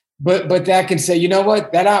 but that can say, you know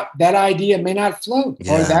what, that idea may not float,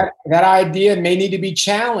 or that idea may need to be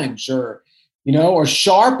challenged, or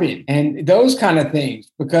sharpened, and those kind of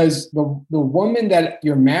things. Because the woman that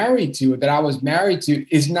you're married to, that I was married to,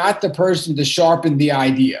 is not the person to sharpen the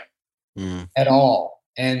idea at all.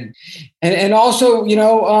 And also,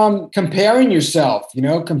 comparing yourself,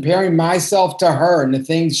 comparing myself to her and the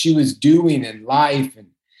things she was doing in life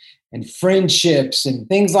and friendships and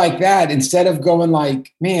things like that, instead of going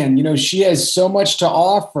like, man, she has so much to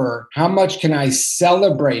offer. How much can I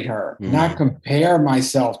celebrate her, not compare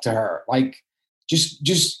myself to her? Like,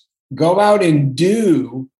 just go out and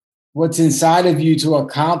do what's inside of you to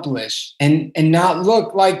accomplish, and not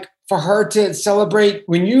look like for her to celebrate.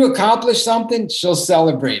 When you accomplish something, she'll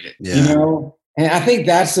celebrate it, And I think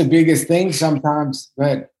that's the biggest thing sometimes.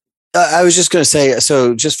 But I was just going to say,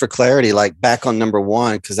 so just for clarity, like back on number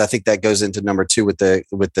 1, because I think that goes into number 2 with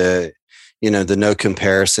the the no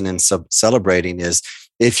comparison and celebrating, is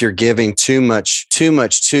if you're giving too much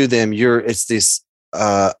to them, it's this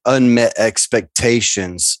unmet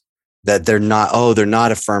expectations that they're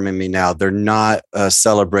not affirming me now. They're not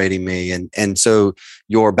celebrating me. And so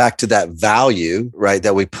you're back to that value, right,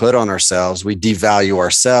 that we put on ourselves. We devalue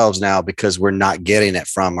ourselves now because we're not getting it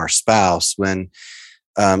from our spouse, when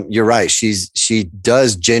you're right. She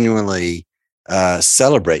does genuinely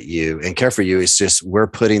celebrate you and care for you. It's just, we're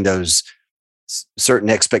putting those certain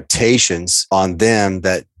expectations on them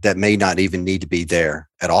that may not even need to be there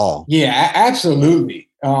at all. Yeah, absolutely.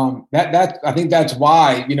 I think that's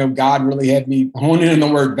why, God really had me hone in on the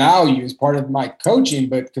word value as part of my coaching,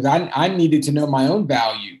 but because I needed to know my own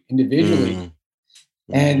value individually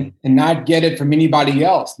and not get it from anybody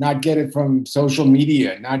else, not get it from social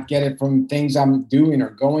media, not get it from things I'm doing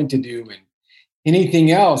or going to do and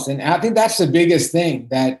anything else. And I think that's the biggest thing,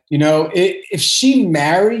 that, if she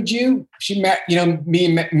married you,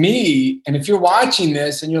 me, and if you're watching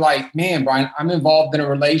this and you're like, man, Brian, I'm involved in a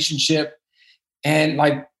relationship, and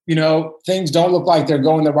things don't look like they're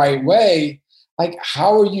going the right way. Like,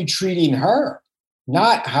 how are you treating her?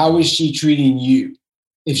 Not how is she treating you?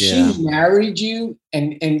 If she married you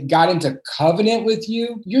and got into covenant with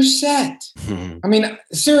you, you're set. Mm-hmm. I mean,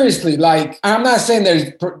 seriously, like, I'm not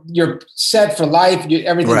saying you're set for life,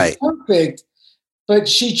 everything's perfect, but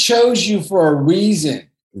she chose you for a reason.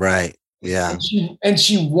 Right. Yeah. And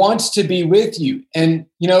she wants to be with you. And,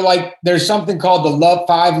 like, there's something called the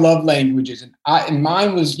 5 love languages. And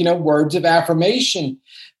mine was, words of affirmation,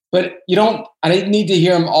 but I didn't need to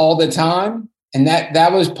hear them all the time. And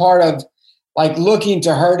that was part of, like, looking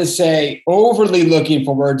to her to say, overly looking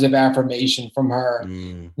for words of affirmation from her,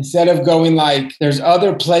 instead of going like, there's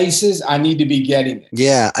other places I need to be getting it.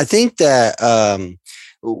 Yeah. I think that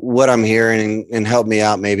what I'm hearing, and help me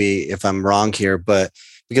out maybe if I'm wrong here, but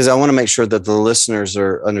because I want to make sure that the listeners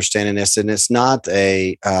are understanding this, and it's not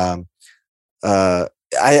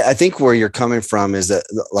I think where you're coming from is that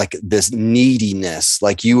like this neediness,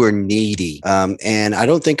 like you are needy. And I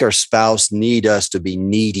don't think our spouse need us to be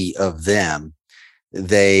needy of them.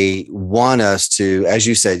 They want us to, as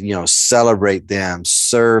you said, celebrate them,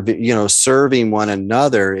 serve, serving one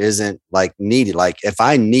another isn't like needy. Like if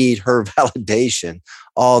I need her validation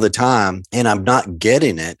all the time and I'm not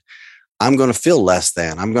getting it, I'm going to feel less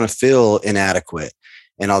than, I'm going to feel inadequate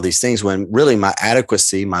and all these things, when really my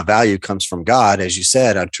adequacy, my value comes from God. As you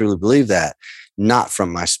said, I truly believe that, not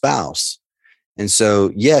from my spouse. And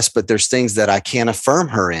so, yes, but there's things that I can't affirm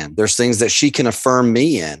her in. There's things that she can affirm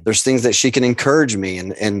me in. There's things that she can encourage me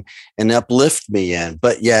and uplift me in.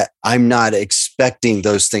 But yet I'm not expecting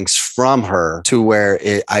those things from her to where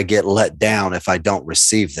I get let down if I don't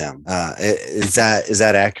receive them. Is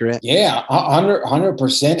that accurate? Yeah,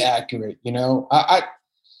 100% accurate.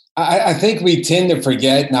 I think we tend to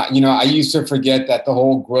forget. I used to forget that the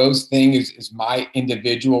whole growth thing is my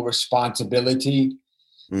individual responsibility.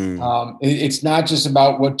 It's not just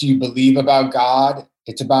about what do you believe about God.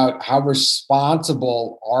 It's about how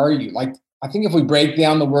responsible are you? Like, I think if we break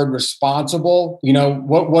down the word responsible,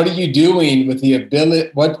 what are you doing with the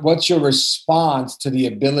ability? What's your response to the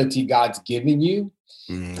ability God's given you?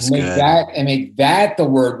 Make that the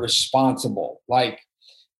word responsible. Like,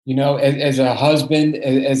 as a husband,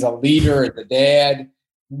 as a leader, as a dad,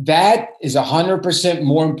 that is 100%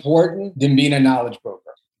 more important than being a knowledge broker.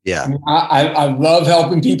 Yeah. I love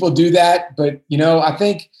helping people do that. But, I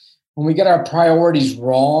think when we get our priorities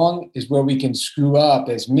wrong is where we can screw up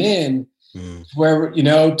as men, where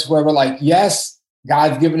we're like, yes,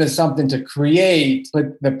 God's given us something to create,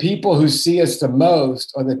 but the people who see us the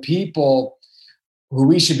most are the people who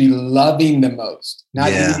we should be loving the most, not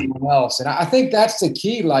anyone else. And I think that's the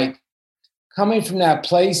key, like coming from that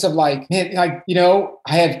place of like, man, like,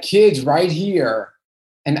 I have kids right here,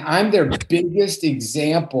 and I'm their biggest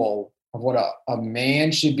example of what a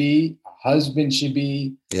man should be, a husband should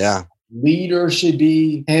be, leader should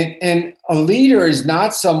be. And a leader is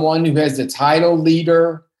not someone who has the title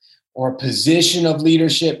leader or a position of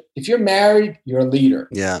leadership. If you're married, you're a leader.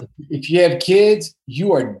 Yeah. If you have kids,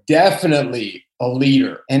 you are definitely a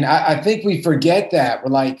leader. And I think we forget that.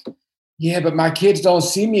 We're like, yeah, but my kids don't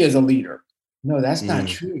see me as a leader. No, that's not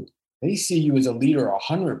true. They see you as a leader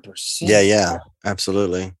 100%. Yeah,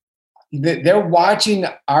 absolutely. They're watching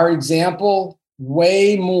our example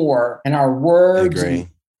way more, and our words. I agree.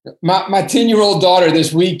 My 10-year-old daughter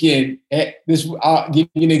this weekend, I'll give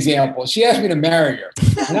you an example. She asked me to marry her.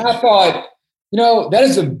 And I thought, that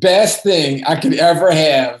is the best thing I could ever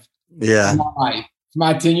have in my life.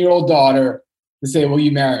 My 10-year-old daughter to say, will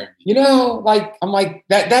you marry me? Like, I'm like,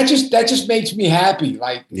 that just makes me happy.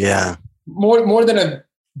 Like, more than a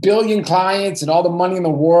billion clients and all the money in the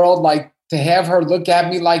world, like to have her look at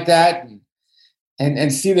me like that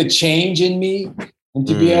and see the change in me, and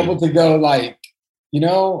to be able to go like,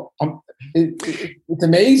 it's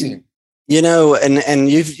amazing. And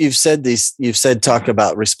you've said talk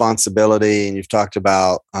about responsibility, and you've talked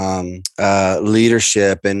about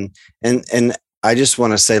leadership, and I just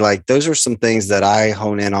want to say, like, those are some things that I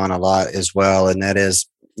hone in on a lot as well. And that is,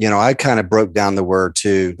 I kind of broke down the word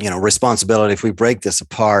to, responsibility. If we break this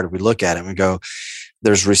apart, we look at it and we go,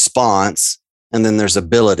 there's response and then there's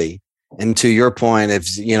ability. And to your point,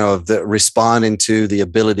 if, the responding to the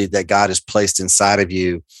ability that God has placed inside of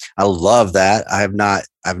you, I love that. I've not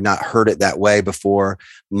heard it that way before.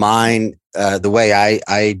 Mine, the way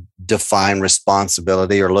I define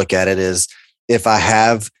responsibility or look at it is, if I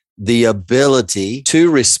have the ability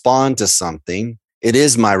to respond to something, it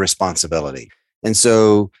is my responsibility. And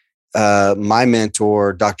so my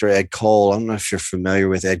mentor, Dr. Ed Cole, I don't know if you're familiar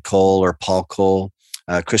with Ed Cole or Paul Cole,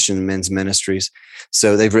 Christian Men's Ministries.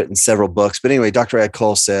 So they've written several books. But anyway, Dr. Ed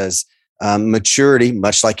Cole says, maturity,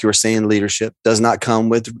 much like you were saying, leadership, does not come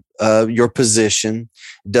with your position,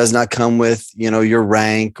 does not come with, your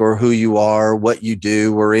rank or who you are, what you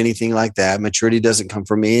do, or anything like that. Maturity doesn't come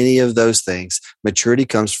from any of those things. Maturity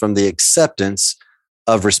comes from the acceptance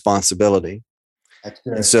of responsibility. That's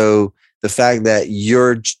good. And so the fact that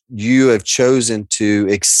you have chosen to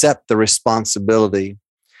accept the responsibility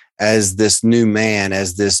as this new man,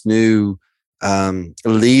 as this new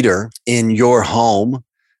leader in your home,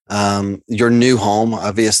 your new home,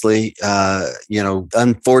 obviously,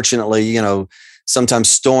 unfortunately,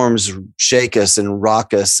 sometimes storms shake us and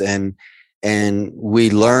rock us, and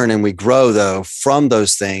we learn and we grow though from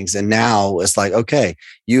those things. And now it's like, okay,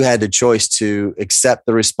 you had the choice to accept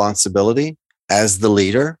the responsibility as the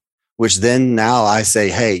leader, which then now I say,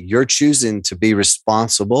 hey, you're choosing to be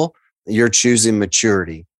responsible You're choosing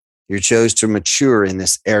maturity. You chose to mature in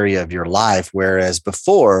this area of your life. Whereas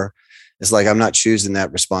before, it's like, I'm not choosing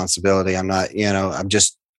that responsibility. I'm not,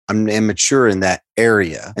 I'm immature in that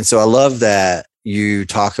area. And so I love that you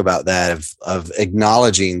talk about that of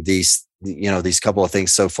acknowledging these couple of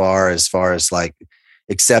things so far as like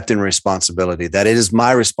accepting responsibility, that it is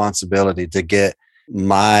my responsibility to get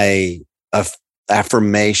my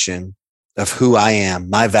affirmation of who I am,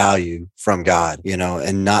 my value from God,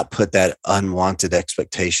 and not put that unwanted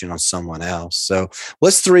expectation on someone else. So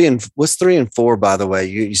what's 3 and 4, by the way?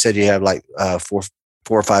 You said you have like 4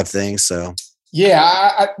 or 5 things. So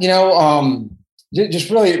yeah, just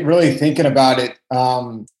really thinking about it.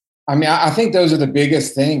 I think those are the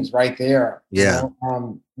biggest things right there. Yeah.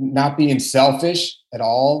 Not being selfish at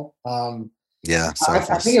all. Yeah. I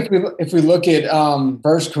think if we look at 1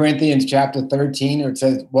 Corinthians chapter 13, where it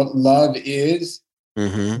says what love is,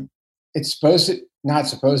 it's supposed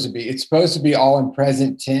to be all in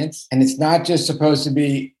present tense. And it's not just supposed to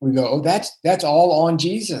be, we go, oh, that's all on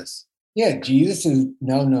Jesus. Yeah, Jesus is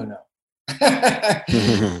no.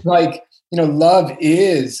 Like, love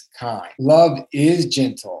is kind. Love is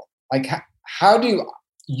gentle. Like, how do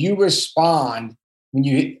you respond when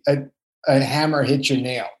you a hammer hits your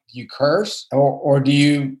nail? Do you curse or do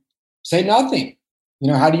you say nothing?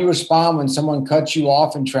 How do you respond when someone cuts you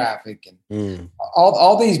off in traffic and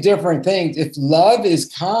all these different things? If love is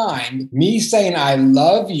kind, me saying I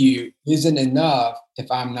love you isn't enough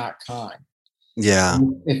if I'm not kind. Yeah.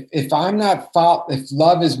 If I'm not if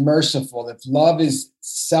love is merciful, if love is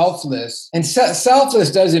selfless, and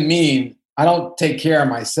selfless doesn't mean I don't take care of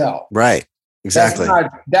myself. Right. Exactly.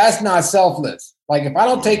 That's not selfless. Like, if I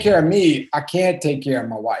don't take care of me, I can't take care of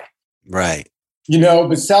my wife. Right.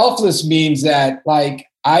 But selfless means that, like,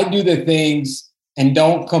 I do the things and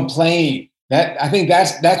don't complain. I think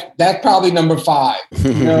that's probably number 5.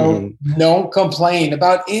 Don't complain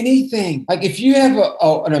about anything. Like, if you have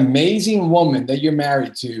an amazing woman that you're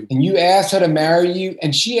married to and you ask her to marry you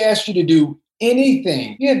and she asks you to do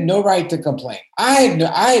anything, you have no right to complain. I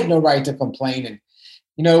had no right to complain. And,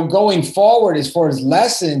 going forward, as far as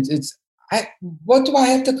lessons, what do I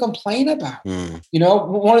have to complain about?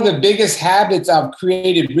 One of the biggest habits I've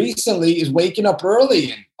created recently is waking up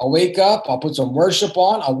early. And I'll wake up, I'll put some worship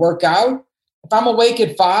on, I'll work out. If I'm awake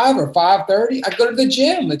at 5 or 5:30, I go to the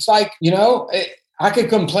gym. It's like, I could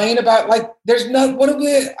complain about, like, there's no,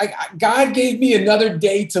 God gave me another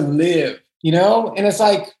day to live, and it's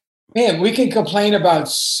like, man, we can complain about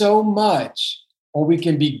so much, or we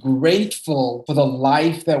can be grateful for the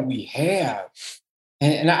life that we have.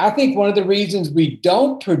 And I think one of the reasons we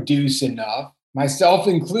don't produce enough, myself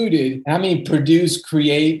included, and I mean produce,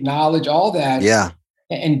 create, knowledge, all that,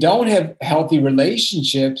 and don't have healthy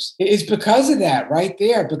relationships, is because of that right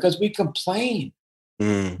there, because we complain.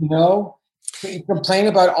 We complain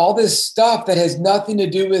about all this stuff that has nothing to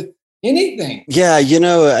do with anything. Yeah,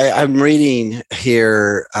 I'm reading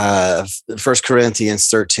here 1 Corinthians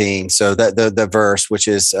 13. So that the verse, which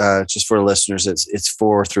is just for listeners, it's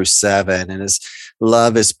 4 through 7, and it's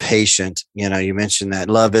love is patient. You mentioned that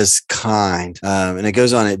love is kind, and it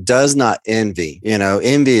goes on. It does not envy.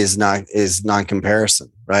 Envy is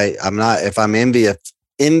non-comparison, right? If I'm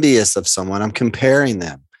envious of someone, I'm comparing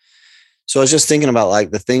them. So I was just thinking about,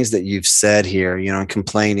 like, the things that you've said here. And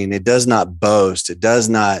complaining. It does not boast. It does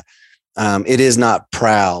not. It is not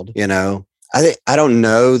proud. I don't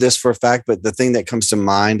know this for a fact, but the thing that comes to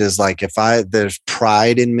mind is, like, if there's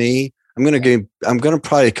pride in me, I'm going to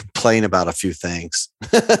probably complain about a few things.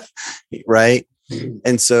 Right.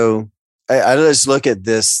 And so I just look at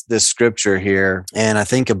this scripture here, and I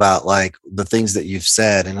think about, like, the things that you've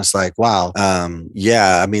said, and it's like, wow.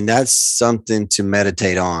 That's something to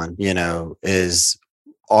meditate on, is,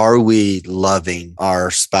 are we loving our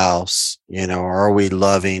spouse? Are we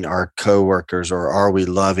loving our coworkers, or are we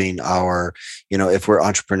loving our, if we're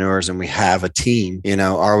entrepreneurs and we have a team,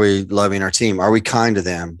 are we loving our team? Are we kind to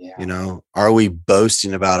them? Yeah. Are we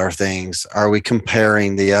boasting about our things? Are we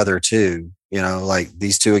comparing the other two, like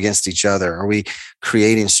these two against each other? Are we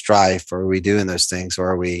creating strife? Or are we doing those things? Or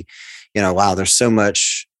are we, wow, there's so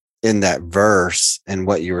much in that verse and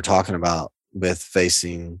what you were talking about with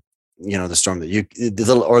facing, the storm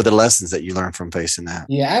that or the lessons that you learned from facing that.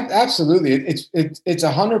 Yeah, absolutely. It's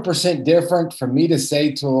 100% different for me to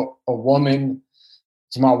say to a woman,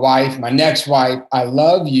 to my wife, my next wife, I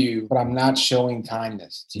love you, but I'm not showing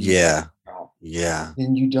kindness to you. Yeah. Yeah.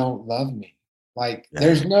 Then you don't love me. Like,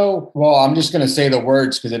 there's no, well, I'm just going to say the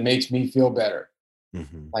words because it makes me feel better.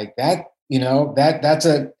 Like that, that's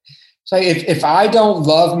so if I don't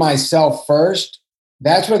love myself first,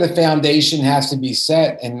 that's where the foundation has to be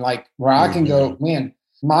set. And, like, where I can go, man,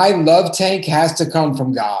 my love tank has to come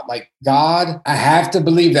from God. Like God, I have to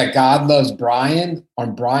believe that God loves Brian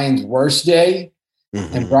on Brian's worst day,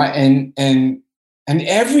 and Brian and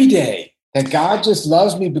every day, that God just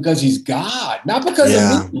loves me because he's God, not because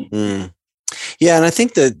of me. Yeah, and I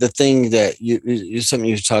think that the thing that you something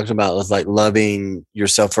you talked about was like loving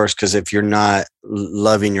yourself first, because if you're not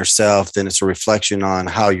loving yourself, then it's a reflection on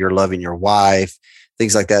how you're loving your wife,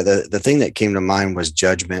 things like that. The thing that came to mind was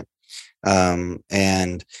judgment.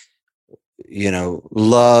 And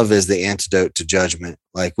love is the antidote to judgment.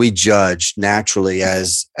 Like we judge naturally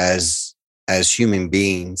as human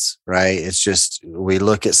beings, right? It's just, we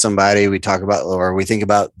look at somebody, we talk about, or we think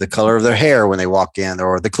about the color of their hair when they walk in,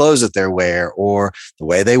 or the clothes that they wear, or the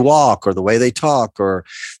way they walk, or the way they talk, or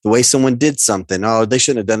the way someone did something. Oh, they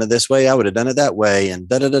shouldn't have done it this way. I would have done it that way. And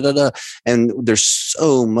da da da da da. And there's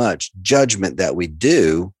so much judgment that we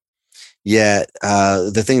do. Yet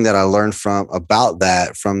the thing that I learned about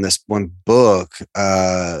that from this one book,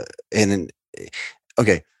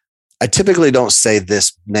 I typically don't say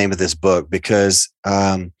this name of this book because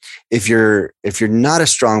if you're not a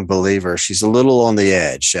strong believer, she's a little on the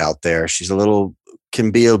edge out there.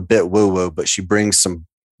 Can be a bit woo-woo, but she brings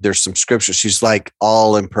there's some scripture. She's like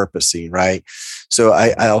all encompassing, right? So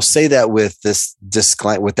I'll say that with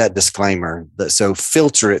that disclaimer. So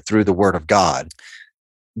filter it through the Word of God.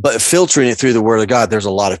 But filtering it through the Word of God, there's a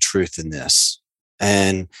lot of truth in this.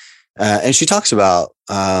 And she talks about,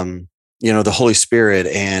 the Holy Spirit.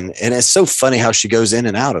 And it's so funny how she goes in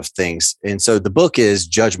and out of things. And so the book is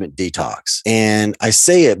Judgment Detox. And I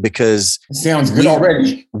say it because it sounds good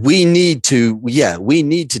already. We need to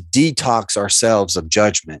detox ourselves of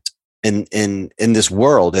judgment in this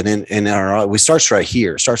world. And it starts right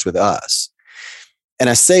here. It starts with us. And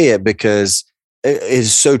I say it because it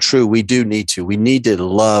is so true. We need to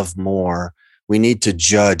love more. We need to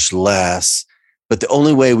judge less. But the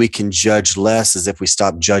only way we can judge less is if we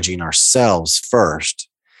stop judging ourselves first.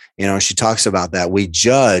 She talks about that. We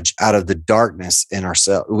judge out of the darkness in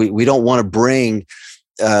ourselves. We don't want to bring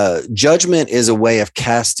judgment is a way of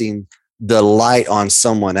casting the light on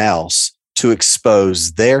someone else to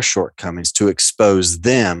expose their shortcomings, to expose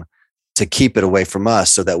them, to keep it away from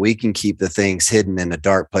us so that we can keep the things hidden in the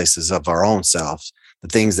dark places of our own selves, the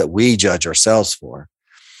things that we judge ourselves for.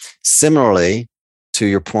 Similarly, to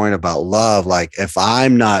your point about love, like if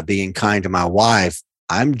I'm not being kind to my wife,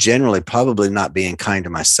 I'm generally probably not being kind to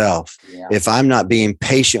myself. Yeah. If I'm not being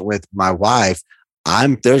patient with my wife,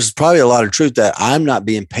 there's probably a lot of truth that I'm not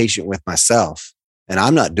being patient with myself, and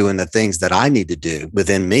I'm not doing the things that I need to do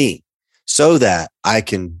within me so that I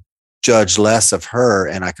can judge less of her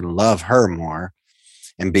and I can love her more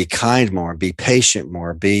and be kind more, be patient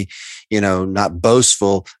more, be, not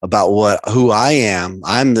boastful about who I am.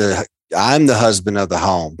 I'm the husband of the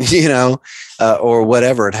home, or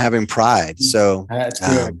whatever, and having pride. So that's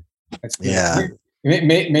good. That's good. Yeah.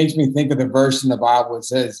 It makes me think of the verse in the Bible. It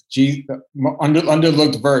says,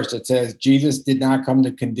 underlooked verse. It says, Jesus did not come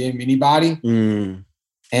to condemn anybody.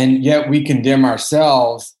 And yet we condemn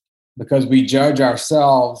ourselves because we judge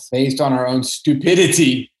ourselves based on our own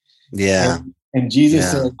stupidity. Yeah. And Jesus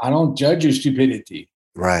said, I don't judge your stupidity.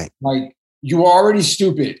 Right. Like, you were already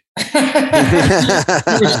stupid. You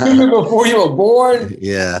were stupid before you were born.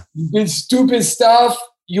 Yeah. You did stupid stuff.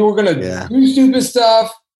 You were going to do stupid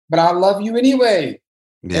stuff, but I love you anyway.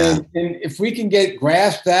 Yeah. And if we can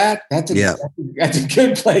grasp that, that's a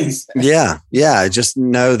good place. Yeah. Just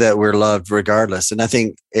know that we're loved regardless. And I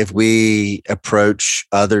think if we approach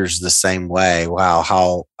others the same way, wow,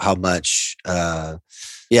 how much, how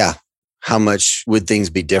much would things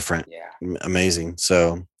be different? Yeah. Amazing.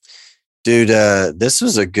 So, dude, this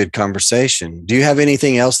was a good conversation. Do you have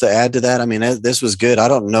anything else to add to that? I mean, this was good. I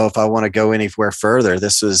don't know if I want to go anywhere further.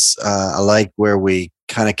 This was, I like where we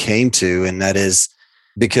kind of came to, and that is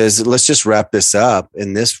because let's just wrap this up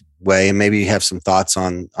in this way. And maybe you have some thoughts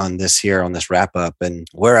on this here, on this wrap up. And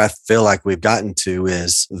where I feel like we've gotten to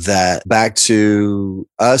is that back to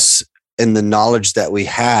us and the knowledge that we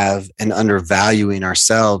have and undervaluing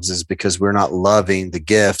ourselves is because we're not loving the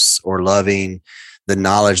gifts or loving the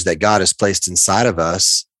knowledge that God has placed inside of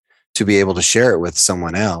us to be able to share it with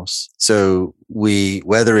someone else. So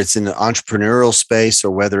whether it's in the entrepreneurial space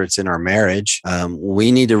or whether it's in our marriage,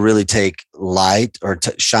 we need to really take light or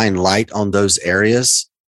shine light on those areas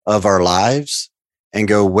of our lives and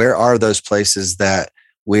go, where are those places that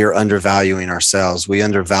we are undervaluing ourselves? We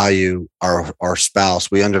undervalue our spouse.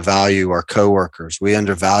 We undervalue our coworkers. We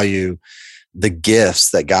undervalue the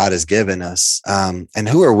gifts that God has given us. And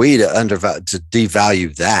who are we to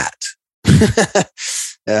devalue that?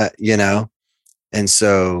 And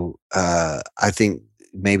so I think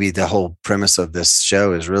maybe the whole premise of this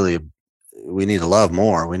show is really, we need to love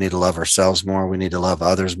more. We need to love ourselves more. We need to love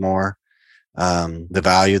others more. The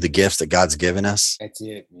value, the gifts that God's given us. That's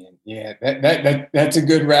it, man. Yeah, that's a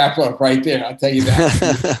good wrap up right there. I'll tell you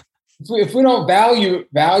that. if we don't value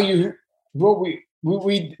what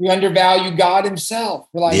we undervalue God himself.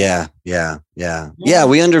 We're like, yeah.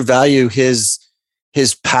 We undervalue his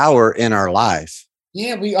power in our life.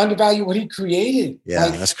 Yeah, we undervalue what he created. Yeah,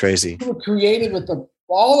 like, that's crazy. We were created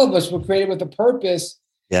all of us were created with a purpose.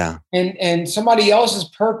 Yeah. And somebody else's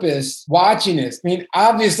purpose watching us. I mean,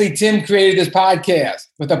 obviously Tim created this podcast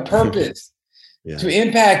with a purpose to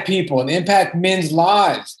impact people and impact men's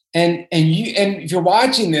lives. And if you're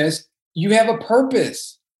watching this, you have a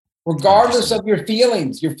purpose. Regardless of your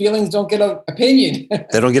feelings don't get an opinion.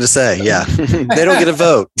 They don't get a say. Yeah. They don't get a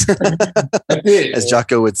vote. As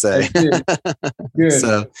Jocko would say. Good.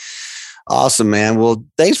 So awesome, man. Well,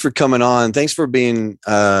 thanks for coming on. Thanks for being,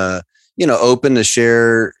 open to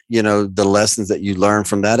share, the lessons that you learned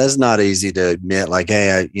from that. It's not easy to admit, like,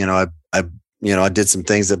 hey, I did some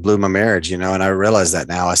things that blew my marriage, and I realize that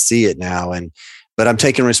now. I see it now. But I'm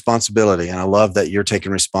taking responsibility, and I love that you're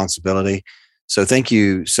taking responsibility. So thank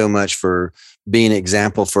you so much for being an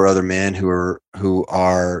example for other men who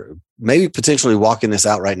are maybe potentially walking this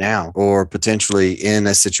out right now, or potentially in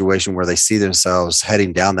a situation where they see themselves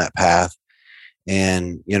heading down that path.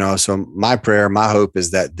 And, so my prayer, my hope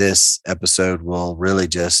is that this episode will really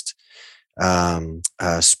just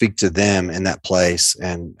speak to them in that place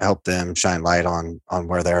and help them shine light on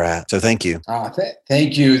where they're at. So thank you.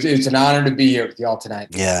 Thank you. It's an honor to be here with y'all tonight.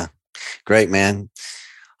 Yeah. Great, man.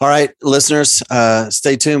 All right, listeners,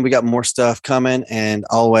 stay tuned. We got more stuff coming, and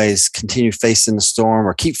always continue facing the storm,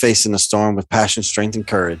 or keep facing the storm with passion, strength, and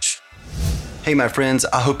courage. Hey, my friends,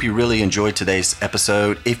 I hope you really enjoyed today's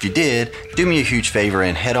episode. If you did, do me a huge favor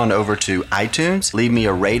and head on over to iTunes, leave me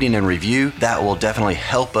a rating and review. That will definitely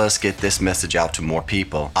help us get this message out to more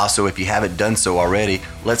people. Also, if you haven't done so already,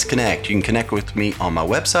 let's connect. You can connect with me on my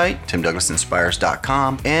website,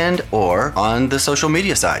 timdouglasinspires.com, and or on the social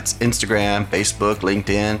media sites, Instagram, Facebook,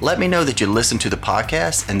 LinkedIn. Let me know that you listened to the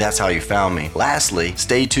podcast and that's how you found me. Lastly,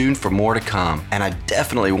 stay tuned for more to come. And I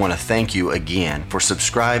definitely want to thank you again for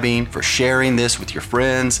subscribing, for sharing this with your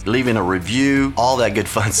friends, leaving a review, all that good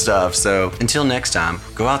fun stuff. So until next time,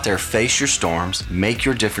 go out there, face your storms, make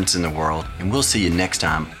your difference in the world, and we'll see you next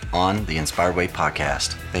time on the Inspired Way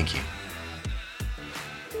podcast. Thank you.